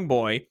the young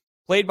boy,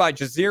 played by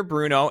Jazir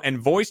Bruno and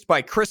voiced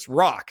by Chris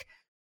Rock,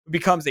 who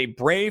becomes a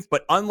brave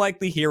but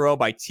unlikely hero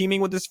by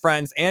teaming with his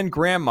friends and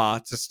grandma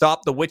to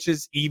stop the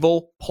witches'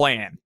 evil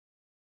plan.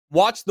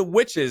 Watch The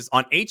Witches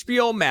on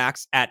HBO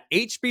Max at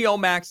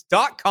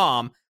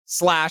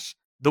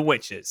hbomax.com/The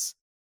Witches.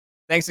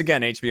 Thanks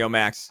again, HBO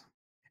Max.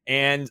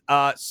 And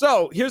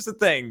so here's the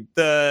thing.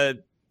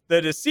 The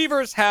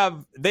Deceivers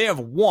have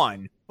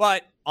won,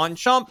 but on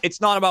Chump,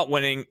 it's not about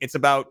winning. It's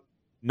about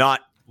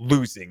not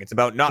losing. It's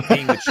about not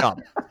being the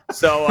chump.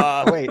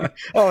 So wait.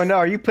 Oh no,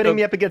 are you putting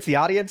me up against the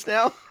audience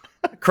now?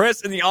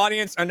 Chris and the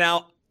audience are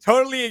now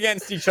totally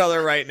against each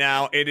other right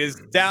now. It is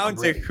down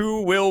to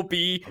who will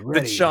be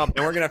the chump,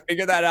 and we're gonna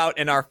figure that out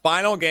in our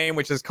final game,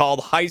 which is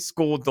called High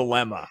School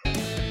Dilemma.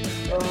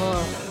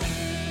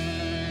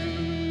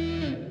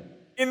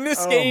 In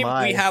this game,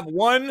 we have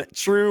one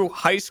true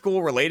high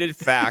school related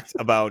fact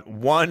about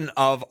one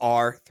of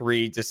our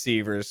three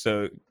deceivers.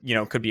 So, you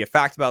know, could be a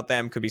fact about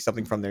them, could be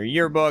something from their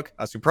yearbook,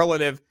 a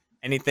superlative,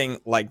 anything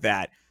like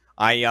that.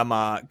 I am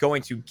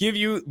going to give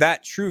you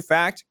that true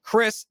fact.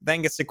 Chris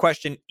then gets to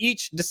question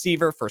each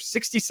deceiver for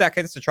 60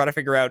 seconds to try to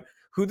figure out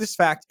who this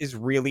fact is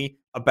really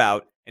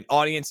about. And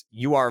audience,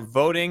 you are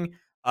voting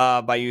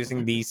by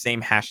using the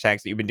same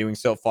hashtags that you've been doing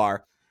so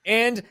far.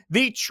 And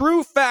the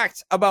true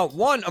fact about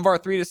one of our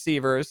three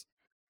deceivers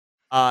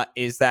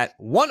is that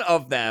one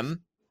of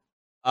them,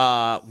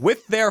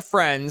 with their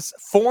friends,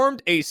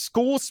 formed a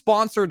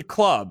school-sponsored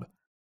club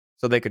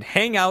so they could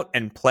hang out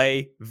and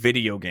play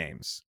video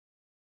games.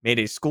 Made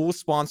a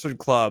school-sponsored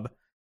club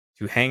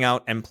to hang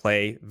out and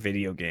play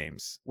video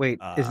games. Wait,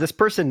 is this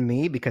person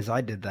me? Because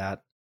I did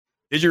that.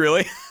 Did you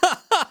really?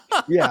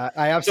 Yeah,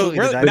 I absolutely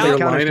did that. Your That line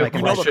counters of my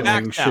questioning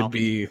question. should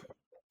be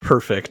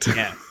perfect.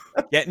 Yeah.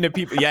 Get into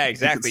people. Yeah,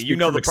 exactly. You Speak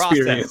know from the process.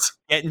 experience.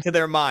 Get into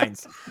their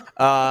minds.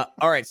 All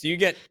right. So you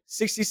get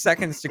 60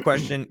 seconds to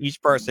question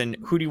each person.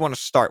 Who do you want to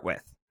start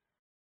with?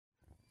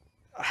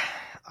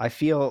 I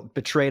feel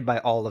betrayed by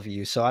all of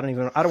you, so I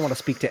don't want to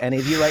speak to any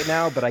of you right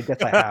now, but I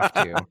guess I have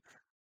to.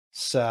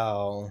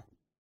 So,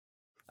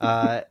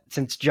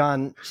 since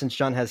John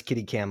has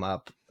kitty cam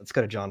up, let's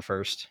go to John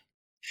first.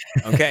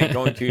 Okay,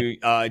 going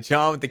to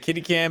John with the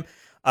kitty cam.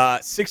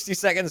 60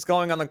 seconds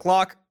going on the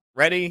clock.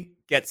 Ready,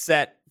 get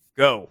set,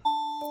 go.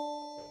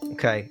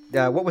 Okay.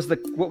 What was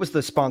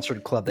the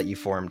sponsored club that you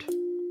formed?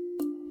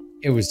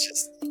 It was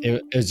just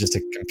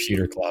a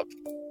computer club.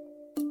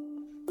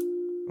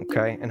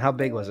 Okay. And how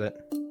big was it?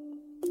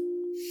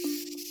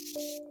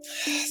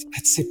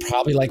 I'd say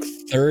probably like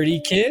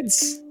 30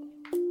 kids.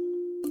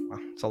 Wow,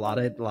 it's a lot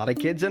of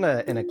kids in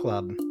a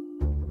club.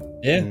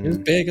 Yeah, it was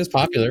big. It was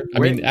popular. I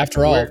mean,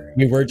 after all,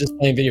 we were just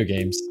playing video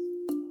games.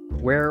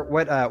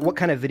 What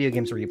kind of video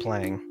games were you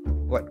playing?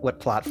 What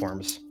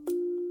platforms?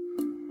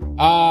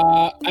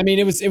 I mean,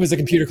 it was a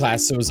computer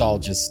class, so it was all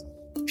just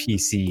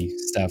PC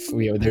stuff.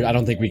 I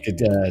don't think we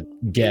could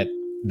get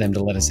them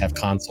to let us have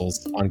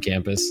consoles on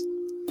campus.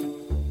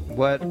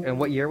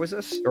 What year was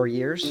this, or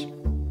years?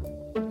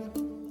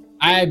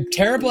 I'm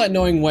terrible at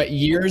knowing what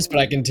years, but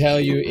I can tell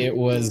you it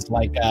was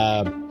like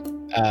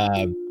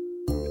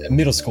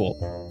middle school.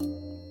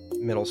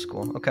 Middle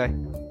school. Okay.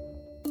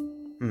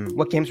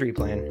 What games were you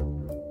playing?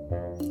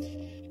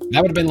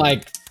 That would have been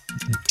like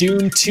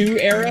Doom 2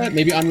 era,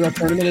 maybe Unreal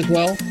Tournament as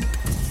well.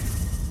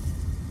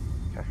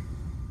 Okay.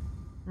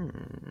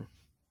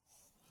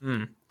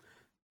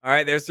 All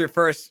right, there's your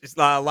first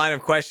line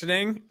of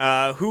questioning.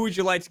 Who would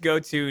you like to go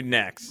to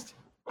next?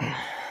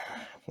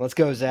 Let's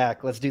go,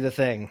 Zach. Let's do the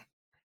thing.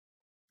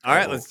 All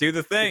right, let's do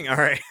the thing. All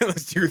right,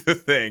 let's do the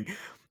thing.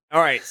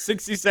 All right,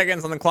 60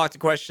 seconds on the clock to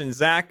question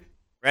Zach.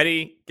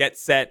 Ready, get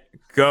set,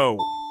 go.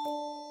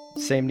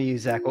 Same to you,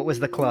 Zach. What was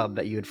the club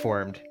that you had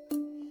formed?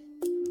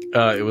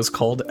 It was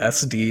called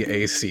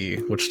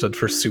SDAC, which stood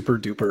for Super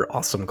Duper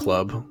Awesome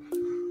Club.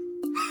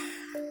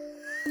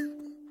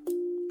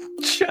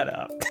 Shut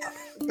up.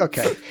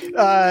 Okay.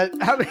 How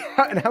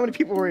many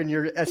people were in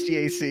your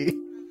SGAC?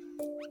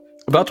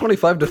 About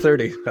 25 to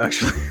 30,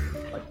 actually.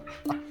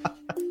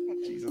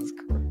 Jesus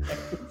Christ.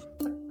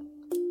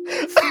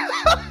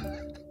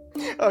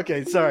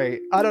 Okay,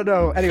 sorry. I don't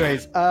know.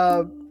 Anyways,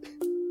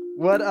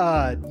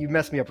 you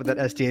messed me up with that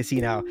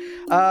SGAC now.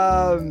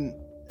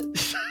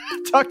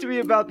 Talk to me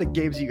about the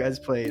games you guys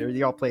played, or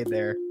y'all played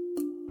there.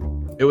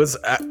 It was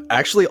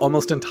actually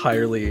almost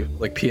entirely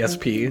like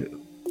PSP.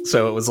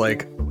 So it was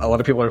like a lot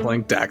of people are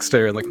playing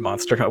Daxter and like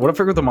Monster Hunter. What I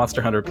forget the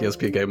Monster Hunter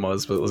PSP game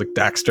was, but it was like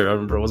Daxter. I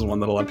remember it was one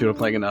that a lot of people were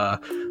playing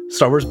in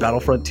Star Wars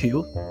Battlefront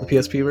 2, the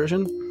PSP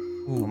version.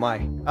 Oh my.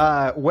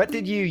 What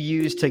did you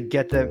use to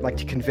get to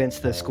convince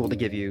the school to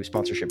give you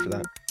sponsorship for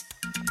that?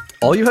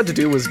 All you had to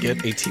do was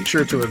get a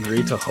teacher to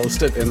agree to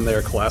host it in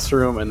their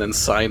classroom and then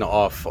sign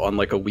off on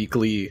like a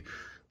weekly,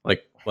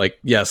 like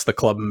yes, the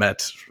club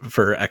met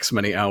for X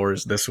many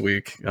hours this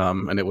week,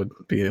 and it would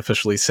be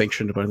officially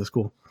sanctioned by the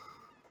school.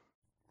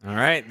 All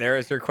right, there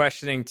is your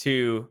questioning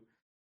to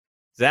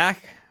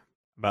Zach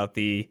about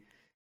the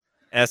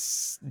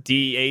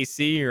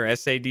SDAC or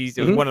SADs.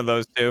 It was one of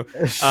those two.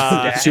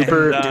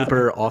 Super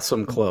duper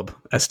awesome club.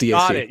 SDAC.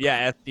 Got it.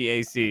 Yeah,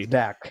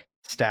 SDAC.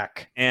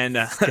 Stack. And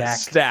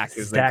stack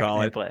as they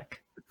call it.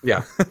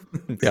 Yeah.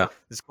 Yeah.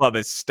 This club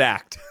is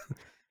stacked.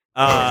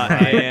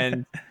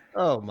 And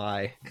oh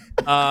my.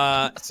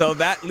 So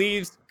that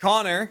leaves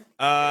Connor.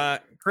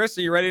 Chris,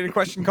 are you ready to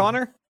question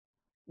Connor?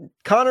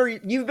 Connor,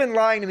 you've been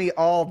lying to me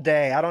all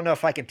day. I don't know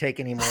if I can take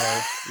any more.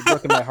 You're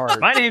broken my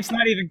heart. My name's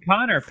not even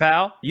Connor,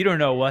 pal. You don't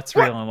know what's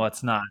real and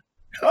what's not.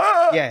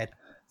 Yeah.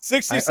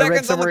 60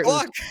 seconds on the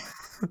clock.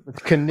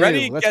 Canoe.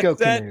 Ready, Let's get go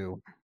set,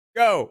 canoe.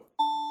 Go.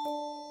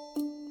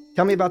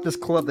 Tell me about this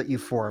club that you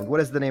formed. What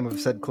is the name of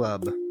said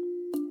club?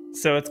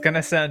 So it's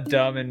gonna sound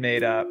dumb and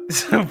made up,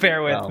 so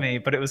bear with me.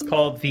 But it was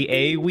called the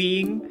A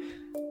Wing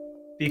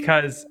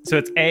because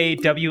it's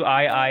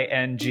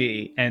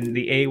AWIING, and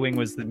the A Wing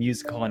was the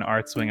musical and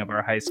arts wing of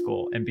our high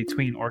school. And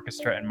between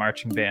orchestra and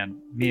marching band,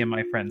 me and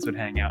my friends would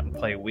hang out and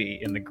play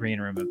Wii in the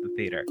green room of the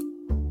theater.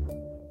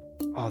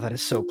 Oh, that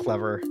is so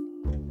clever.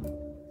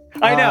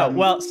 I know.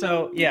 Well,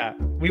 so yeah,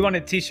 we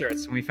wanted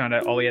T-shirts, and we found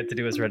out all we had to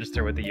do was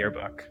register with the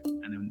yearbook,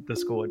 and then the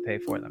school would pay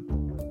for them.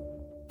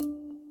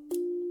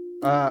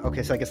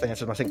 Okay, so I guess that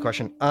answers my second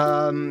question.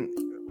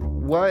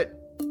 What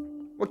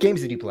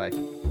games did you play?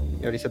 You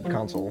already said the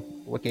console.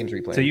 What games were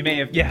you playing? So you may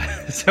have,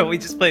 yeah. So we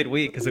just played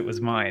Wii because it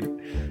was mine,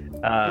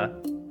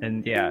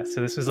 and yeah. So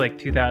this was like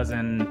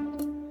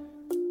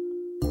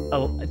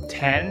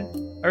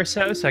 2010 or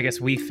so. So I guess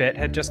Wii Fit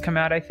had just come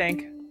out, I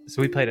think.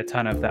 So we played a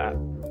ton of that.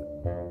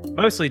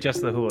 Mostly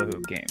just the hula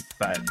hoop game,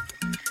 but.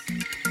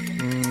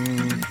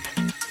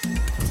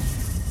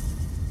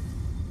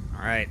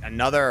 All right,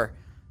 another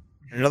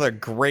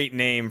great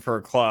name for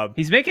a club.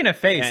 He's making a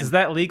face. And is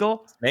that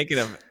legal? Making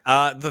him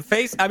the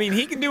face. I mean,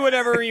 he can do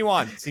whatever he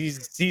wants.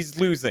 He's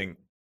losing,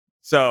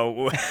 so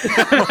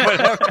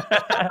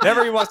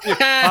whatever he wants to do.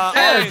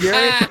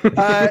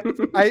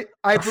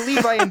 I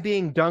believe I am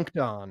being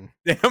dunked on.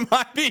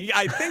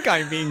 I think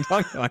I'm being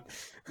dunked on.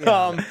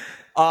 Yeah.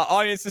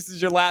 Audience, this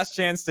is your last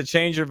chance to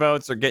change your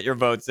votes or get your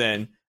votes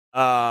in.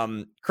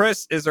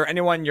 Chris, is there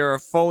anyone you're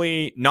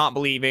fully not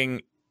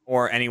believing,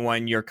 or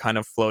anyone you're kind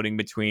of floating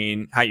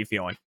between? How you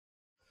feeling?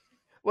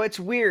 Well, it's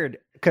weird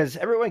because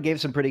everyone gave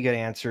some pretty good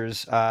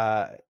answers.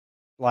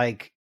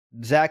 Like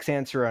Zach's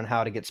answer on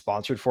how to get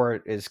sponsored for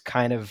it is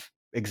kind of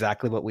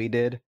exactly what we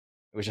did. It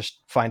was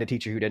just find a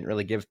teacher who didn't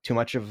really give too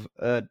much of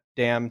a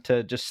damn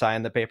to just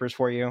sign the papers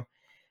for you.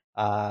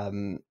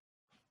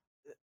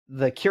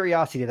 The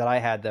curiosity that I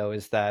had, though,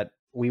 is that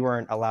we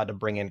weren't allowed to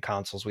bring in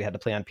consoles. We had to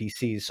play on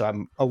PCs. So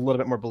I'm a little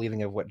bit more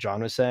believing of what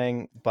John was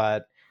saying.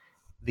 But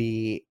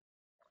the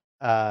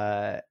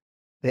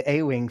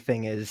A-Wing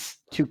thing is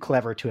too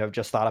clever to have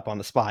just thought up on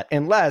the spot.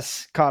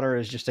 Unless Connor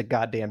is just a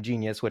goddamn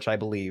genius, which I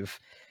believe.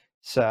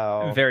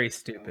 So very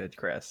stupid,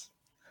 Chris.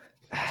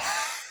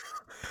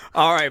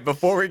 All right,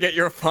 before we get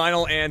your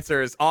final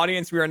answers,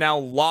 audience, we are now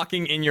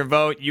locking in your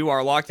vote. You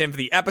are locked in for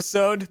the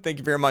episode. Thank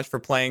you very much for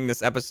playing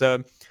this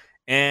episode.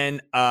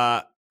 And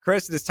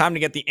Chris, it is time to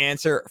get the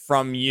answer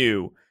from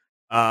you.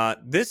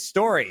 This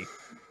story,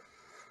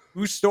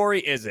 whose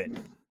story is it?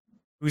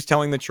 Who's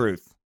telling the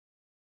truth?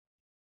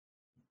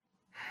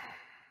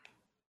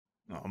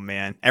 Oh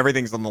man,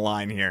 everything's on the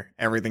line here.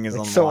 Everything is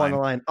on the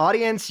line.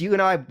 Audience, you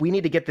and I, we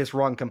need to get this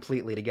wrong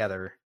completely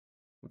together.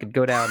 We could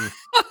go down.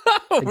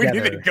 We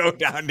need to go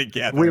down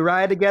together. We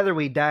ride together.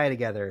 We die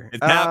together.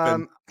 It's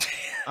happened.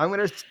 I'm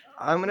gonna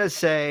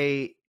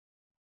say.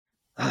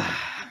 Damn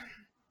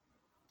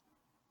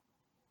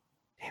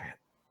it!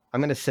 I'm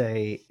gonna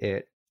say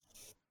it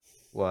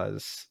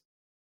was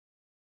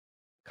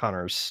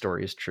Connor's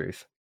story is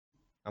truth.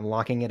 I'm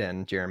locking it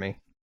in, Jeremy.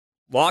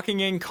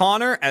 Locking in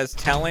Connor as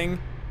telling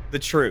the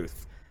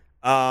truth.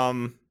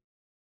 Now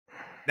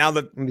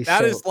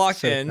that is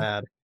locked in.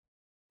 Bad.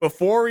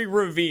 Before we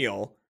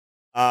reveal,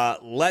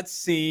 let's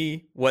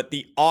see what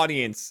the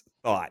audience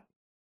thought.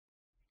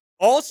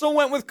 also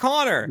went with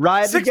Connor.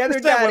 Ride together,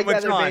 6% die went with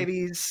together, John.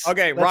 babies.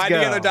 Okay, Let's ride go.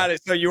 together, die.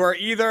 So you are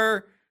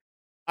either,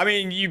 I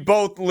mean, you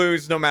both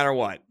lose no matter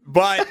what,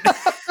 but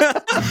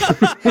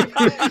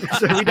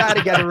So we die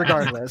together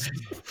regardless.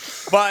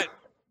 but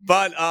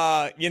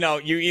you know,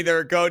 you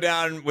either go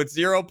down with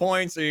 0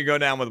 points or you go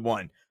down with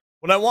 1.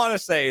 What I want to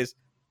say is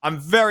I'm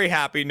very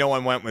happy no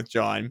one went with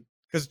John,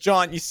 because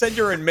John, you said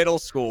you're in middle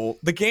school.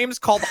 The game's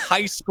called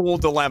High School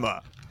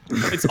Dilemma.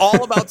 It's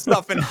all about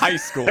stuff in high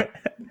school.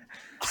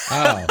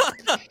 Oh,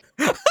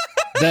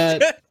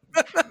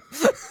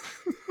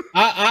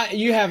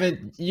 you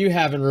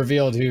haven't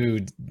revealed who.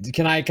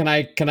 Can I?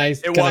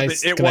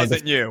 It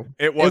wasn't you.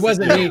 It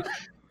wasn't me.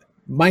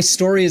 My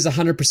story is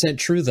 100%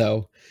 true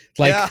though.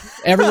 Like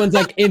everyone's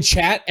like in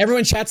chat.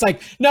 Everyone chats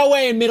like, no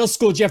way. In middle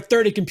school, you have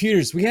 30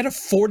 computers. We had a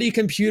 40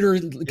 computer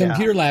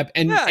lab,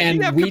 and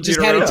we just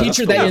had a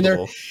teacher that in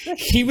there.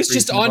 He was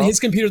just on his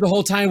computer the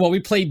whole time while we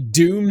played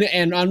Doom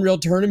and Unreal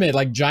Tournament,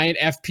 like giant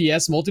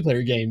FPS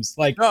multiplayer games.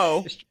 Like,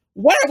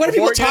 what are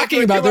people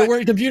talking about? There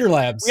weren't computer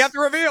labs. We have to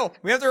reveal.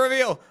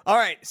 All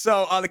right.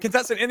 So the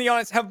contestant in the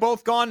audience have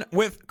both gone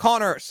with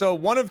Connor. So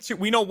one of two.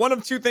 We know one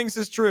of two things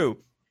is true.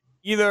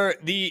 Either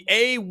the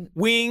A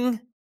wing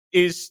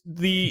is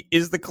the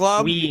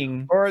club,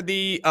 or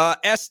the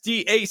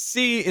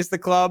SDAC is the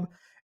club,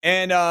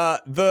 and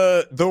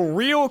the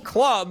real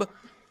club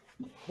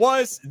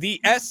was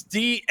the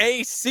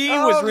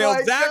SDAC was real.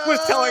 Zach was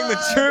telling the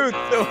truth.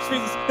 So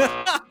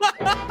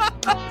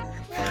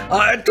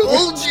I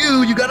told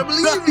you, you gotta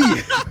believe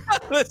me.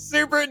 The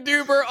super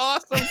duper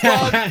awesome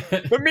club.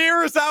 The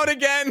mirror's out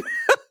again.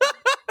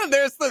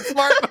 There's the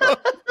smartphone.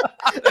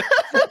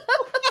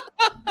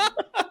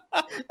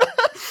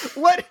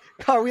 What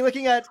are we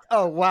looking at?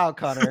 Oh wow,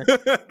 Connor!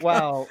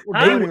 Wow,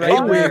 I'm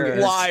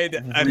lied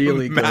an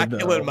really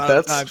immaculate amount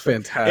of That's times.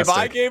 fantastic. If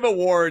I gave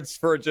awards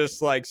for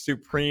just like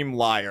supreme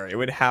liar, it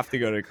would have to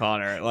go to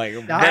Connor. Like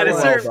at a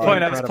certain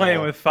point, incredible. I was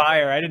playing with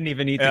fire. I didn't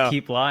even need to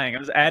keep lying. I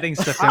was adding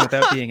stuff in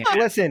without being.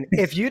 Listen,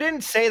 if you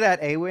didn't say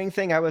that A-wing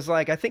thing, I was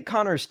like, I think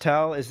Connor's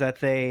tell is that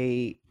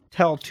they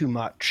tell too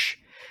much.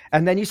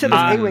 And then you said this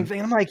A-wing thing,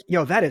 and I'm like,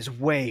 yo, that is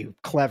way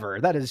clever.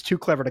 That is too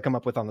clever to come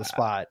up with on the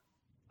spot.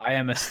 I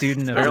am a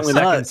student of the Apparently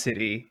second not.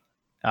 city.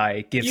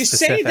 I give You say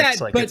specifics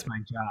that, like but- it's my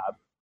job.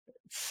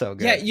 So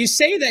good. Yeah, you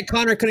say that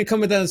Connor couldn't come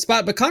with that on the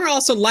spot, but Connor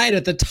also lied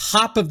at the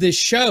top of this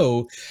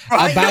show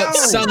about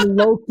some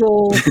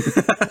local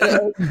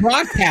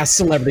broadcast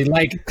celebrity.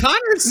 Like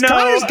Connor's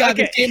got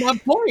the game on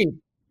point.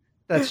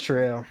 That's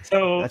true.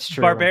 So That's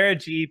true.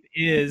 Barbera Jeep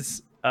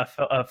is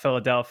a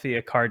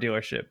Philadelphia car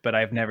dealership, but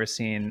I've never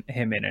seen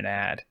him in an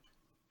ad.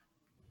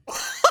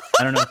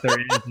 I don't know if there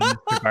is in Mr.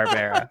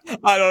 Barbera.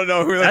 I don't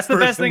know who That's the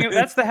best thing.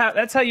 is.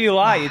 That's how you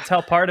lie. You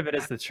tell part of it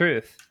as the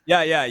truth.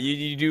 Yeah.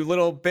 You do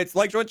little bits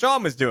like what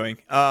John was doing.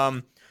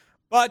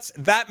 But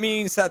that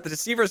means that the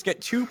Deceivers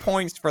get 2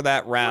 points for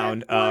that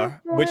round,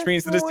 which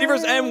means the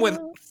Deceivers end with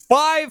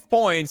 5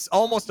 points,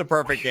 almost a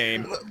perfect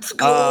game. Let's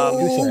go.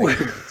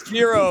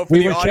 0 for We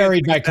the were audience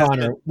carried by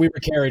contestant.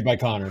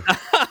 Connor.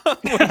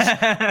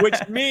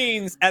 which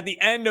means at the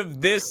end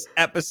of this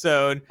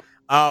episode,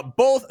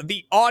 both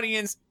the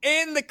audience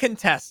and the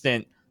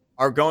contestant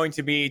are going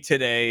to be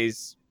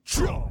today's.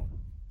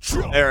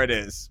 There it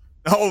is.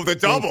 Oh, the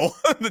double,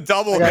 the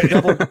double, I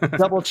got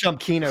double chump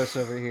Kinos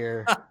over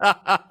here.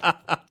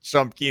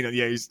 Chump Kino.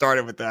 Yeah, you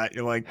started with that.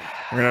 You're like,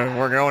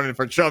 we're going in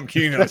for Chump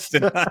Kinos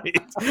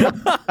tonight.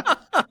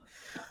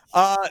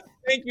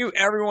 Thank you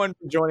everyone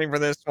for joining for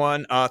this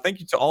one. Thank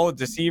you to all the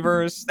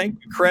Deceivers. Thank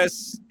you,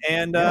 Chris,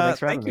 and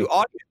thank you,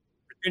 audience,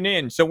 for tuning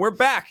in. So we're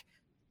back,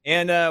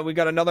 and we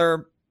got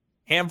another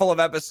handful of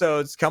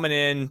episodes coming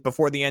in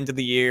before the end of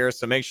the year.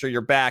 So make sure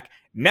you're back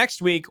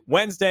next week,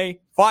 Wednesday,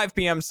 5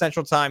 p.m.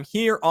 Central Time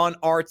here on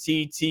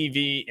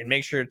RTTV, and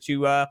make sure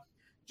to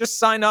just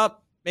sign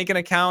up, make an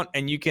account,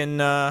 and you can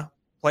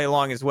play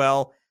along as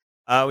well.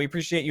 We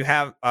appreciate you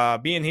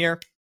being here,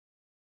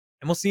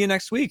 and we'll see you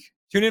next week.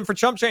 Tune in for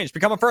Chump Change.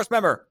 Become a first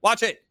member.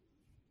 Watch it.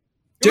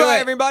 Goodbye,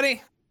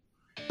 everybody.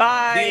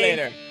 Bye. See you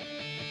later.